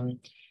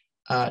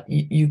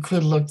 You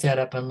could look that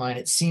up online.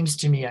 It seems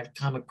to me I've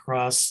come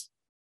across,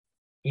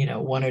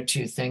 one or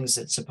two things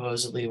that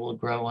supposedly will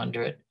grow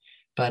under it,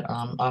 but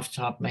off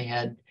the top of my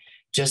head,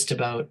 just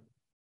about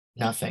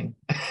nothing.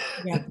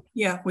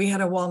 Yeah, we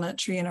had a walnut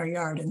tree in our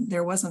yard and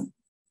there wasn't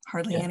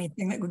hardly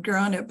anything that would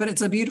grow on it, but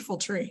it's a beautiful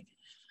tree.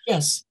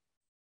 Yes.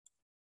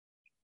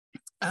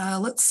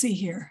 Let's see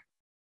here.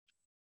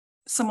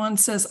 Someone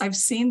says, I've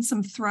seen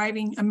some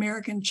thriving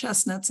American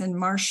chestnuts in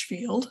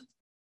Marshfield.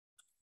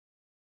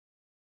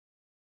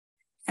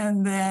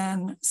 And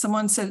then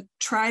someone said,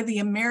 try the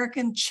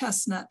American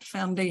Chestnut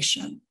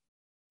Foundation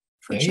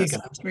for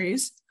chestnut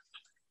trees.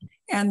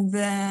 And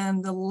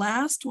then the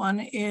last one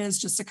is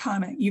just a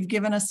comment. You've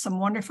given us some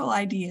wonderful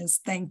ideas.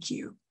 Thank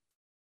you.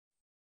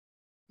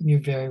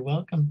 You're very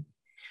welcome.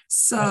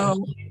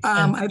 So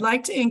I'd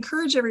like to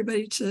encourage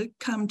everybody to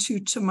come to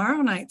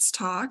tomorrow night's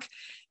talk.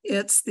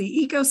 It's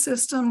the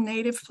Ecosystem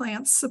Native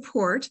Plants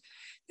Support,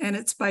 and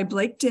it's by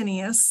Blake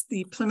Dinius,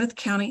 the Plymouth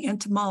County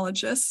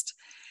entomologist.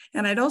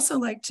 And I'd also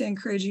like to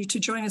encourage you to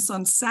join us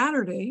on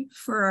Saturday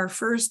for our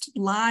first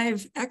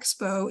live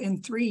expo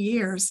in 3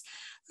 years.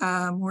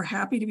 We're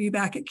happy to be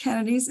back at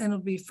Kennedy's, and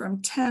it'll be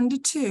from 10 to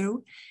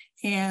 2.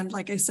 And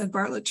like I said,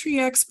 Bartlett tree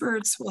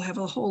experts, we'll have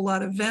a whole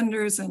lot of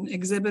vendors and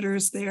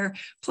exhibitors there.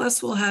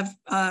 Plus we'll have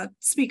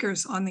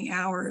speakers on the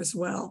hour as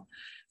well.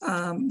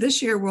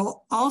 This year, we're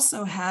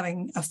also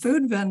having a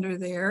food vendor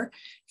there,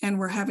 and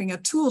we're having a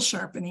tool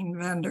sharpening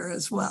vendor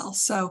as well.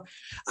 So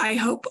I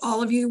hope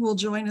all of you will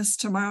join us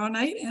tomorrow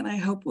night, and I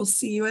hope we'll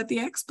see you at the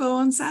expo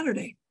on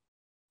Saturday.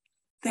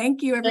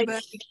 Thank you,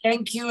 everybody.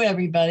 Thank you,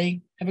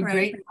 everybody. Have a Right.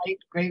 great night,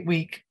 great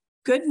week.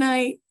 Good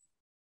night.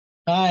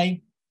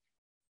 Bye.